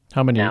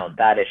 How many? Now,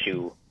 that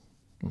issue...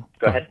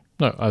 Go ahead.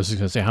 No, I was just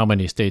going to say, how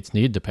many states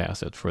need to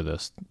pass it for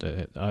this?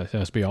 It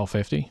has to be all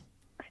 50?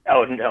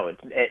 Oh, no.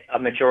 A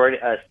majority,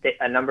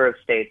 a number of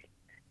states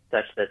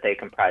such that they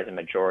comprise a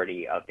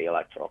majority of the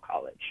Electoral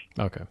College.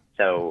 Okay.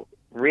 So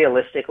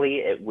realistically,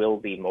 it will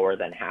be more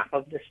than half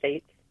of the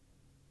states,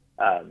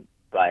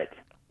 but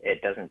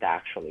it doesn't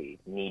actually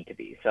need to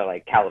be. So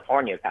like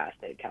California passed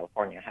it.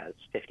 California has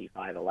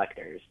 55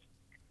 electors.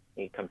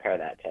 You compare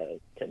that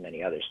to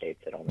many other states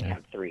that only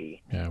have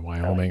 3. Yeah,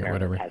 Wyoming or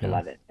whatever. Has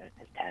 11,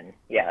 has 10.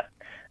 Yeah.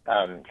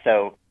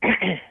 So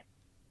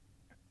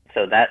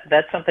so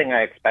that's something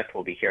I expect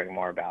we'll be hearing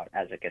more about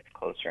as it gets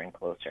closer and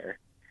closer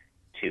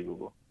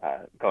to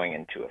going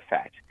into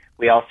effect.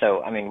 We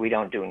also, I mean, we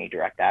don't do any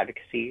direct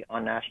advocacy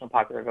on national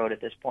popular vote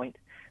at this point,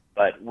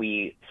 but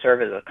we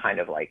serve as a kind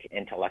of like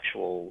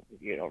intellectual,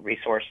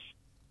 resource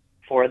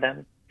for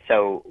them.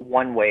 So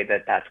one way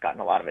that that's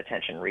gotten a lot of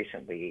attention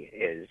recently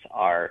is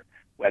our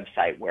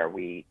website where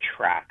we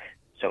track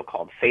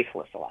so-called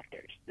faithless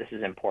electors. This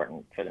is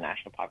important for the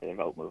national popular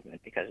vote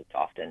movement because it's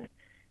often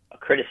a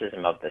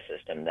criticism of the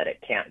system that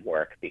it can't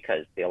work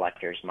because the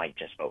electors might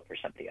just vote for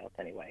somebody else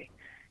anyway.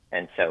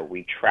 And so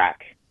we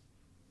track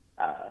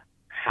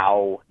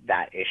how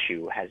that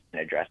issue has been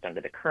addressed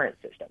under the current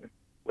system,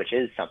 which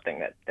is something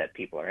that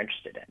people are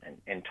interested in.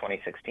 And in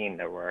 2016,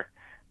 there were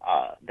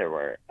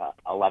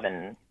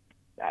 11,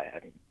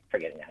 I'm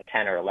forgetting now,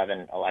 10 or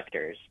 11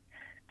 electors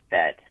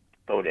that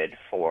voted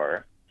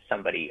for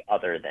somebody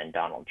other than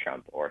Donald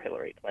Trump or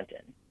Hillary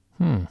Clinton.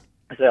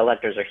 So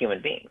electors are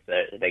human beings.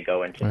 They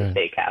go into the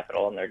state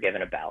capitol and they're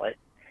given a ballot.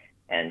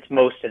 And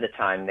most of the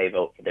time they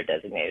vote for their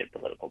designated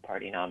political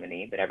party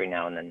nominee, but every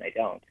now and then they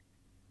don't.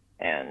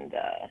 And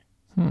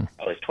it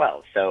was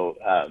 12.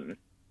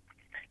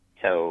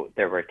 So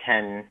there were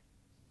 10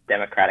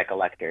 Democratic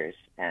electors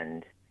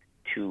and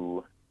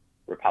 2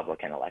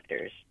 Republican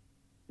electors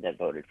that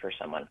voted for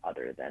someone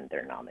other than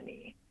their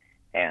nominee.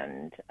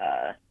 And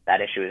that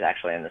issue is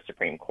actually in the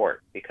Supreme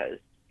Court because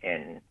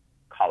in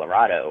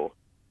Colorado,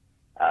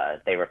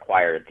 they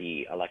require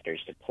the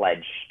electors to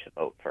pledge to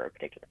vote for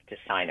to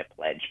sign a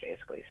pledge,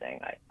 basically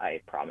saying,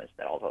 I promise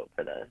that I'll vote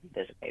for the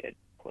designated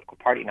political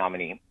party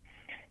nominee.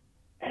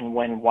 And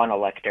when one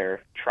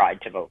elector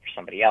tried to vote for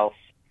somebody else,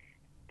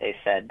 they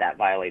said that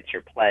violates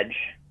your pledge,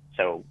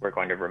 so we're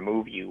going to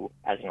remove you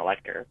as an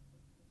elector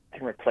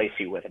and replace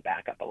you with a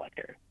backup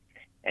elector.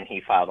 And he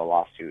filed a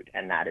lawsuit,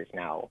 and that is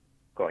now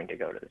going to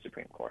go to the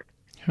Supreme Court.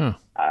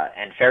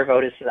 And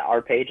FairVote is,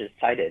 our page is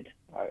cited,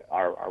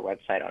 our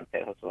website on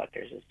faithless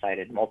electors is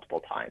cited multiple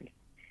times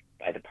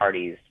by the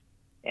parties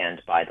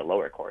and by the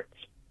lower courts.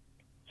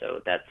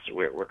 So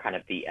we're kind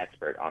of the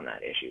expert on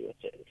that issue.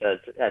 So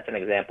that's an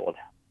example of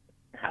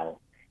how,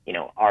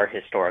 our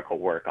historical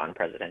work on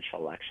presidential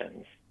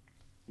elections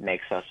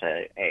makes us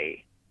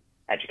a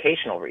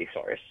educational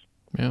resource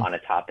on a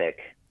topic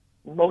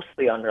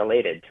mostly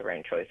unrelated to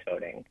ranked choice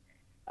voting,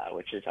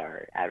 which is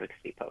our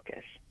advocacy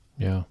focus.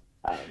 Yeah.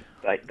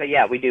 But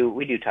yeah, we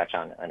do touch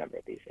on a number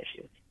of these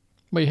issues.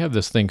 Well, you have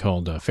this thing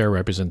called fair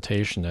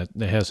representation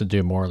that has to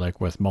do more like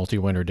with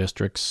multi-winner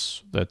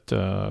districts that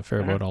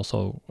FairVote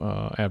also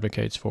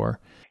advocates for.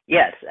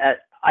 Yes,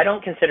 I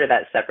don't consider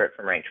that separate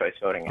from ranked choice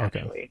voting,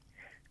 actually.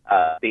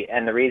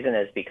 And the reason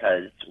is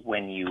because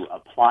when you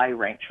apply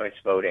ranked choice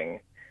voting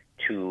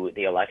to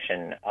the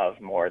election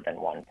of more than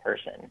one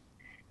person,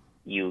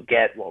 you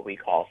get what we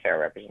call fair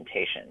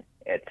representation.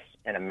 It's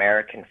an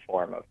American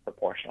form of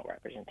proportional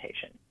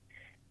representation,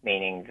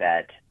 meaning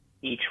that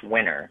each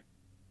winner,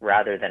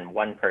 rather than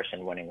one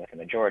person winning with a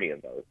majority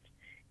of votes,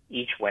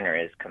 each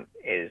winner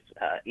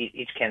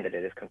each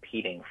candidate is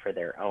competing for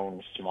their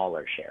own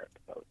smaller share of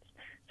the votes.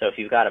 So if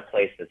you've got a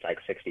place that's like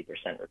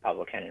 60%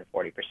 Republican and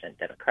 40%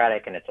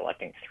 Democratic, and it's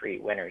electing 3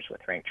 winners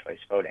with ranked choice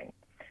voting,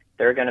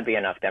 there are going to be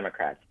enough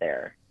Democrats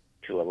there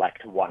to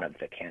elect one of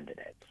the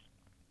candidates.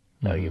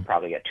 So you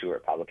probably get 2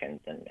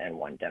 Republicans and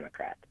 1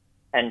 Democrat.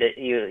 And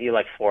you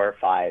like 4 or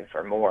 5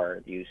 or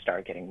more, you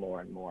start getting more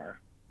and more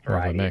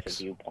varieties of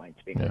viewpoints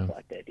being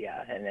reflected.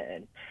 Yeah,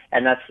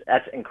 and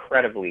that's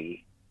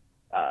incredibly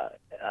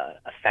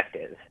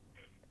effective.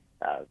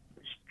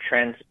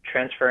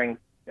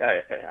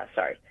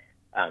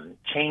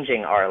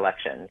 Changing our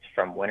elections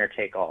from winner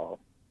take all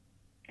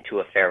to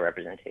a fair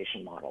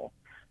representation model.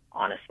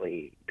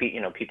 Honestly,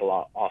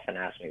 people often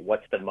ask me,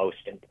 what's the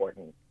most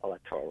important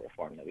electoral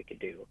reform that we could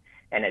do?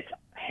 And it's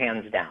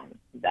hands down,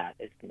 that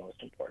is the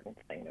most important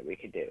thing that we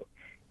could do.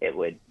 It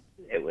would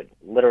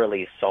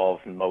literally solve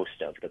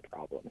most of the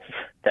problems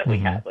that we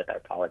have with our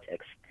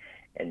politics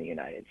in the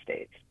United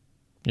States.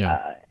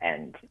 Yeah.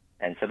 And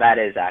so that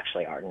is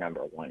actually our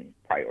number one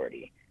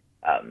priority.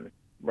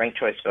 Ranked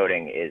choice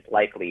voting is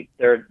likely,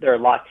 there are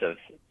lots of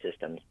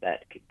systems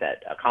that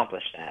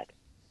accomplish that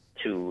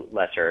to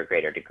lesser or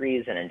greater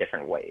degrees and in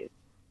different ways.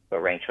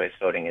 But ranked choice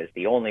voting is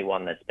the only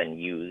one that's been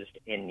used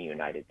in the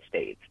United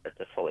States that's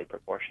a fully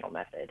proportional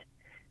method.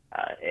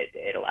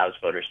 It allows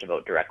voters to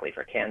vote directly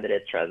for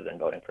candidates rather than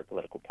voting for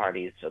political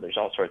parties. So there's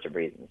all sorts of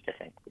reasons to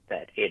think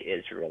that it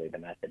is really the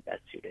method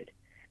best suited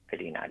for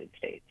the United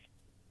States.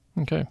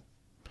 Okay.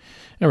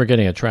 And we're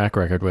getting a track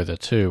record with it,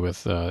 too,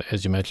 with,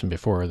 as you mentioned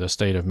before, the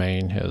state of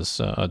Maine has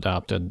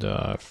adopted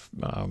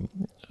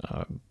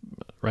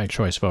ranked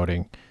choice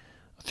voting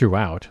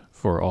throughout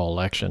for all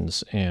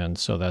elections. And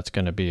so that's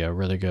going to be a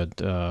really good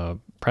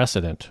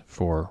precedent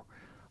for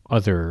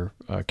other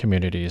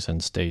communities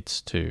and states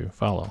to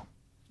follow.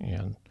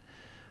 And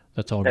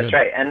That's all That's good.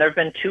 right. And there have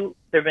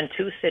been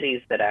two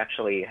cities that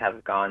actually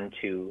have gone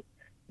to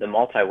the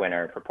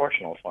multi-winner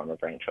proportional form of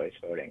ranked choice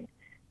voting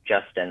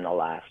just in the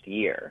last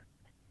year,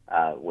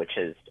 which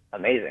is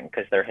amazing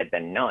because there had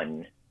been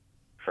none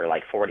for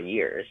like 40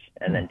 years,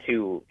 and then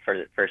two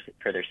for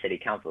their city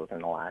councils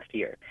in the last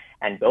year,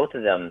 and both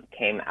of them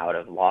came out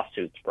of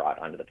lawsuits brought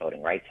under the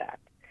Voting Rights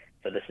Act.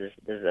 So this is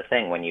the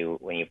thing when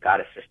you've got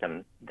a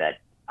system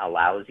that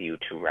allows you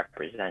to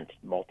represent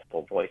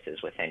multiple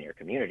voices within your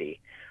community.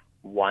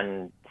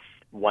 One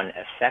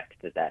effect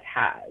that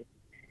has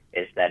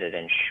is that it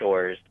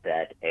ensures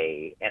that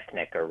a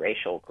ethnic or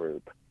racial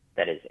group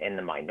that is in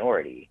the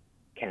minority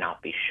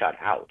cannot be shut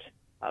out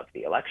of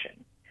the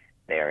election.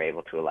 They are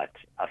able to elect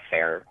a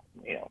fair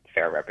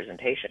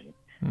representation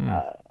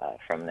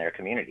from their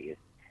communities.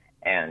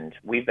 And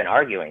we've been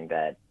arguing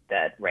that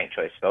ranked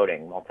choice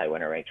voting,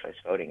 multi-winner ranked choice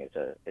voting,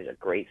 is a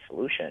great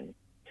solution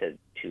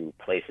to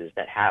places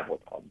that have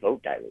what's called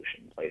vote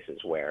dilution, places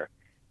where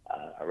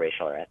a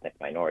racial or ethnic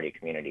minority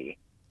community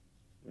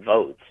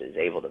is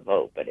able to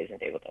vote, but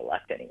isn't able to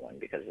elect anyone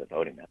because of the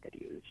voting method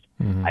used,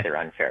 either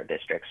unfair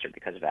districts or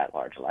because of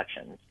at-large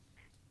elections.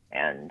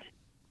 And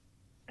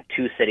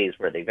two cities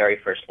were the very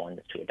first ones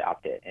to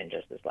adopt it in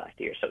just this last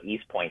year. So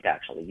East Point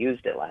actually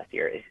used it last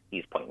year, is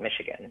East Point,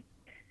 Michigan.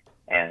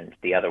 And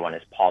the other one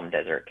is Palm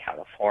Desert,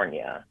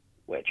 California,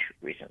 which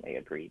recently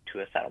agreed to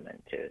a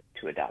settlement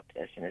to adopt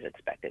this and is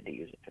expected to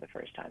use it for the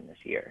first time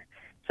this year.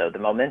 So the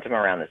momentum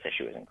around this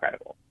issue is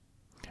incredible.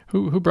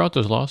 Who brought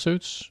those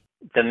lawsuits?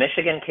 The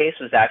Michigan case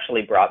was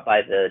actually brought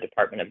by the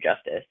Department of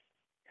Justice.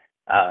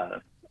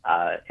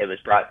 It was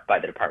brought by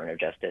the Department of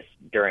Justice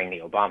during the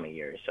Obama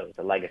years, so it's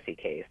a legacy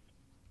case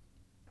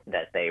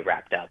that they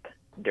wrapped up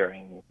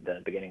during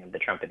the beginning of the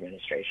Trump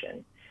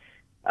administration.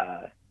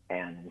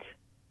 And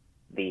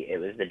it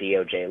was the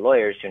DOJ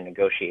lawyers who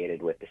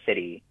negotiated with the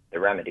city the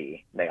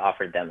remedy. They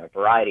offered them a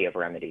variety of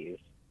remedies,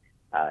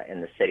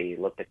 and the city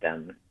looked at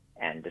them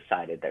and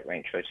decided that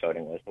ranked choice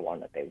voting was the one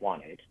that they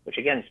wanted, which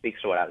again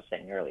speaks to what I was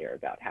saying earlier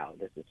about how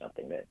this is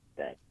something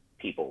that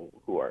people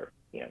who are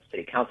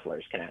city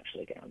councilors can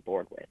actually get on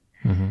board with.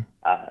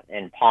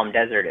 In Palm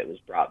Desert, it was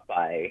brought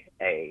by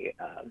a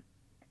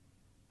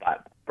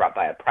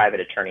private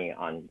attorney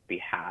on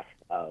behalf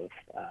of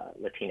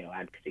Latino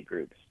advocacy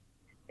groups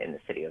in the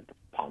city of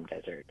Palm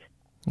Desert.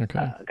 Okay.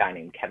 A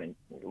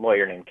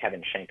lawyer named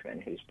Kevin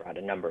Shankman, who's brought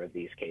a number of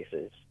these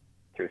cases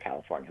through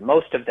California.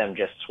 Most of them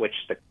just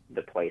switched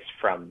the place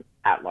from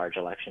at-large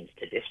elections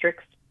to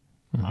districts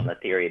on the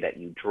theory that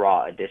you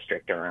draw a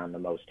district around the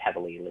most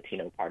heavily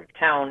Latino part of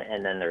town,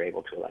 and then they're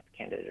able to elect a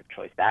candidate of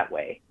choice that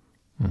way.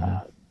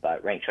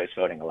 But ranked choice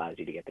voting allows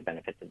you to get the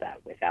benefits of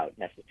that without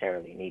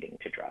necessarily needing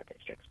to draw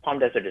districts. Palm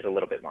Desert is a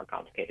little bit more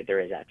complicated. There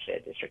is actually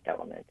a district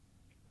element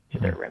to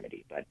their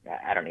remedy, but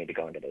I don't need to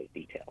go into those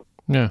details.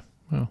 Yeah,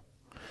 well,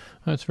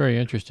 that's very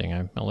interesting.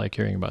 I like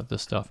hearing about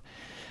this stuff.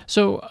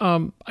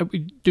 So we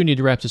do need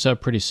to wrap this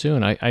up pretty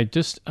soon. I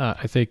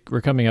think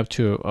we're coming up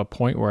to a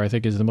point where I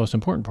think is the most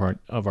important part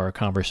of our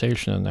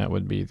conversation, and that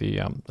would be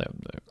the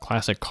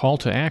classic call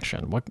to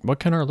action. What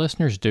can our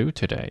listeners do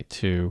today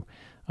to,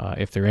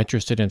 if they're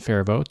interested in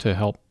FairVote, to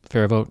help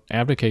FairVote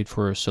advocate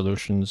for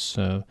solutions,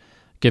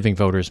 giving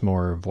voters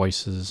more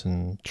voices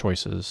and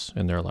choices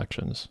in their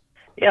elections?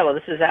 Yeah, well,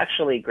 this is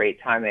actually great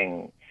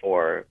timing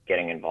for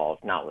getting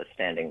involved,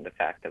 notwithstanding the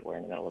fact that we're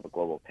in the middle of a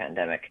global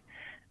pandemic,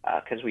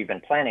 because we've been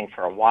planning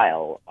for a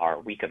while our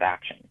week of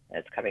action.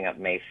 It's coming up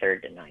May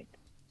 3rd to 9th.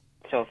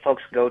 So if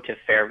folks go to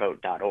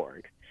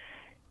fairvote.org,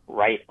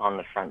 right on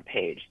the front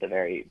page,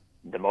 the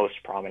most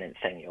prominent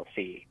thing you'll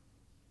see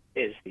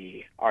is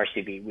the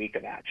RCB week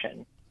of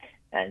action.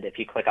 And if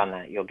you click on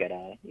that, you'll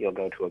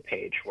go to a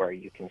page where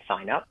you can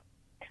sign up.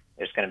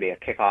 There's going to be a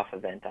kickoff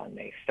event on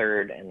May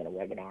 3rd and then a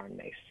webinar on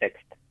May 6th.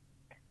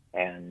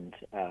 And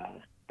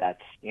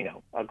that's,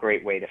 a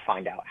great way to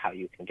find out how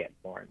you can get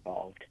more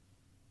involved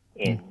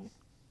in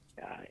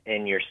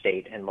your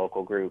state and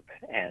local group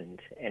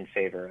and in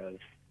favor of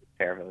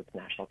FairVote's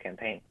national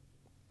campaign.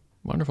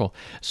 Wonderful.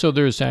 So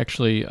there's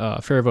actually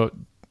FairVote.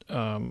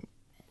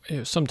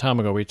 Some time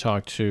ago, we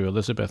talked to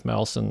Elizabeth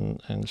Melson,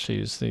 and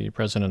she's the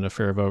president of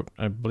FairVote.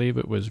 I believe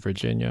it was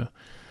Virginia.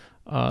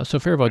 So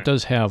FairVote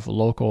does have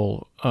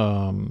local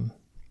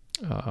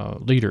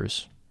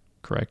leaders,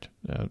 correct?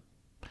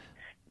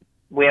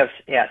 We have,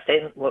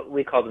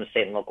 we call them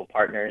state and local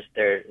partners.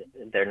 They're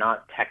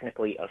not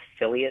technically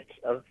affiliates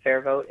of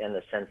FairVote in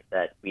the sense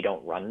that we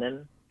don't run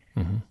them,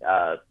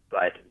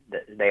 but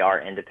they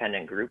are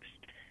independent groups.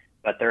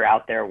 But they're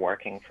out there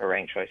working for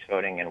ranked choice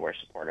voting, and we're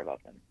supportive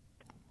of them.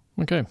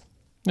 Okay.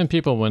 And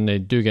people, when they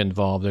do get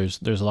involved,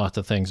 there's lots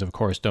of things. Of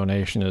course,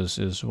 donation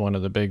is one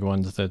of the big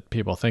ones that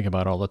people think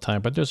about all the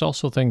time. But there's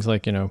also things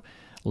like,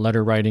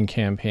 letter writing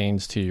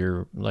campaigns to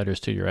your letters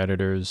to your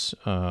editors.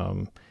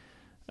 What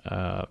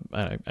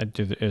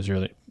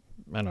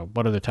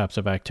other types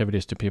of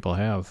activities do people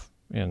have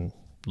in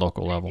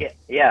local level?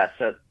 Yeah.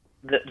 So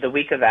the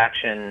week of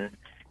action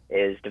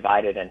is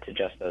divided into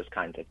just those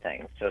kinds of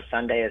things. So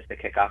Sunday is the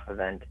kickoff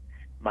event.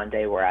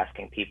 Monday, we're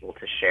asking people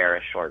to share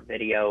a short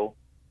video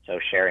So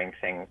sharing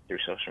things through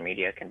social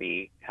media can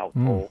be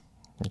helpful.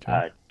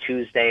 Okay.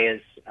 Tuesday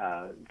is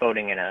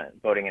voting in a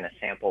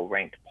sample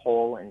ranked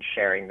poll and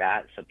sharing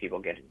that so people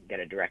get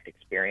a direct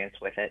experience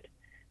with it.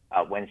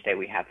 Wednesday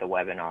we have the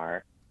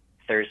webinar.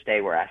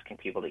 Thursday we're asking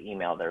people to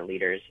email their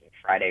leaders.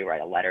 Friday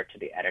write a letter to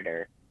the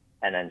editor,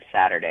 and then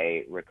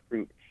Saturday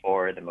recruit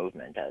for the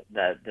movement.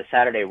 The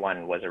Saturday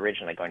one was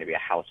originally going to be a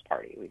house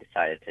party. We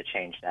decided to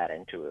change that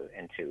into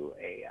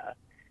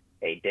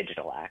a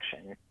digital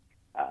action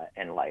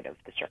in light of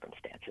the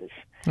circumstances.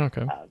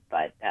 Okay.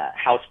 But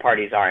house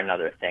parties are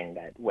another thing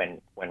that when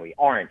we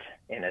aren't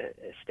in a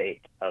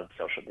state of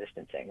social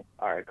distancing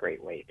are a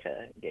great way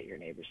to get your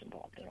neighbors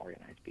involved and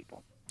organize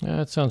people. Yeah,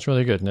 that sounds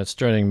really good. And that's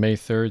starting May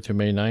 3rd to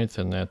May 9th,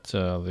 and that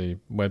the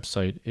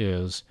website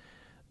is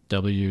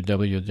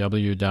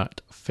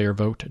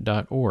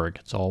www.fairvote.org.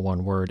 It's all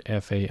one word,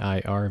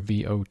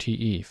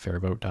 FAIRVOTE,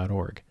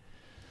 fairvote.org.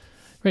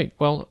 Great.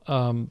 Well,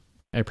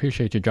 I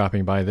appreciate you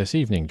dropping by this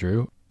evening,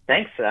 Drew.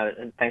 Thanks.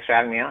 Thanks for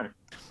having me on.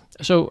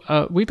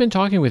 So we've been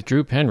talking with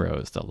Drew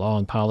Penrose, the Law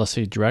and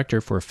Policy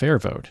Director for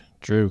FairVote.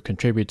 Drew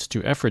contributes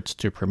to efforts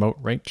to promote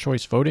ranked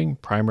choice voting,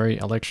 primary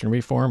election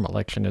reform,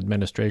 election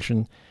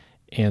administration,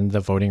 and the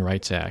Voting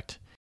Rights Act.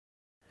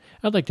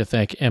 I'd like to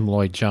thank M.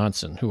 Lloyd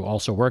Johnson, who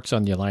also works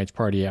on the Alliance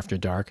Party After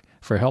Dark,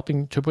 for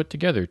helping to put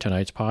together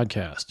tonight's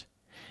podcast.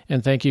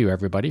 And thank you,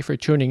 everybody, for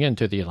tuning in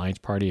to the Alliance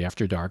Party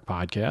After Dark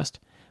podcast.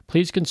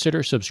 Please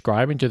consider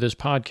subscribing to this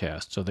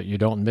podcast so that you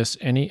don't miss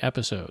any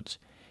episodes.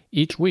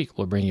 Each week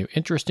we'll bring you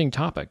interesting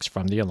topics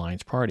from the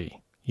Alliance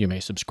Party. You may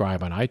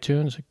subscribe on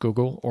iTunes,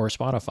 Google, or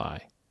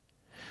Spotify.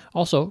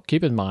 Also,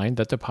 keep in mind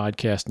that the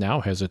podcast now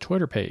has a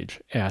Twitter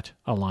page at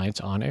Alliance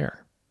On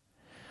Air.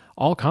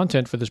 All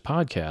content for this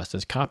podcast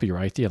is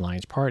copyright the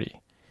Alliance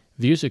Party.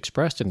 Views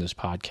expressed in this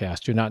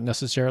podcast do not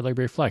necessarily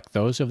reflect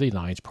those of the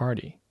Alliance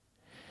Party.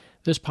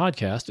 This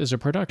podcast is a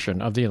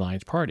production of the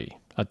Alliance Party,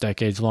 a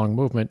decades-long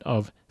movement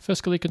of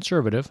fiscally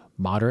conservative,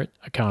 moderate,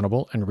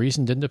 accountable, and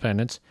reasoned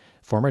independents,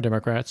 former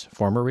Democrats,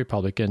 former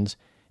Republicans,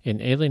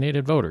 and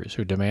alienated voters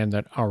who demand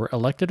that our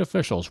elected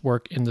officials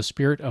work in the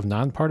spirit of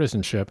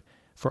nonpartisanship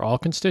for all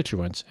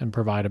constituents and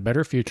provide a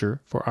better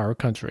future for our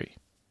country.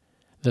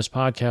 This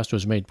podcast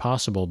was made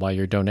possible by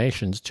your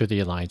donations to the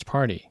Alliance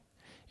Party.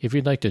 If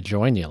you'd like to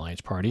join the Alliance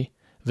Party,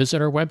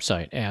 visit our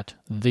website at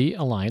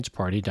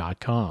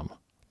theallianceparty.com.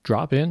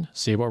 Drop in,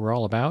 see what we're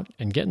all about,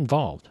 and get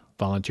involved.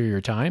 Volunteer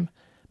your time,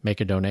 make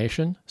a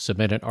donation,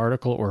 submit an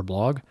article or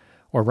blog,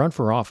 or run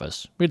for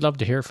office. We'd love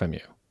to hear from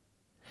you.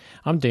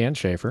 I'm Dan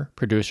Schaefer,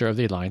 producer of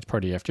the Alliance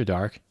Party After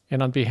Dark,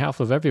 and on behalf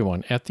of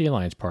everyone at the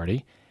Alliance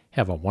Party,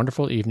 have a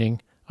wonderful evening,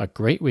 a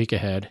great week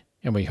ahead,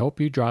 and we hope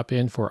you drop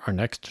in for our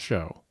next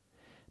show.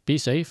 Be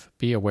safe,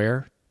 be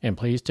aware, and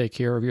please take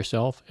care of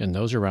yourself and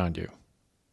those around you.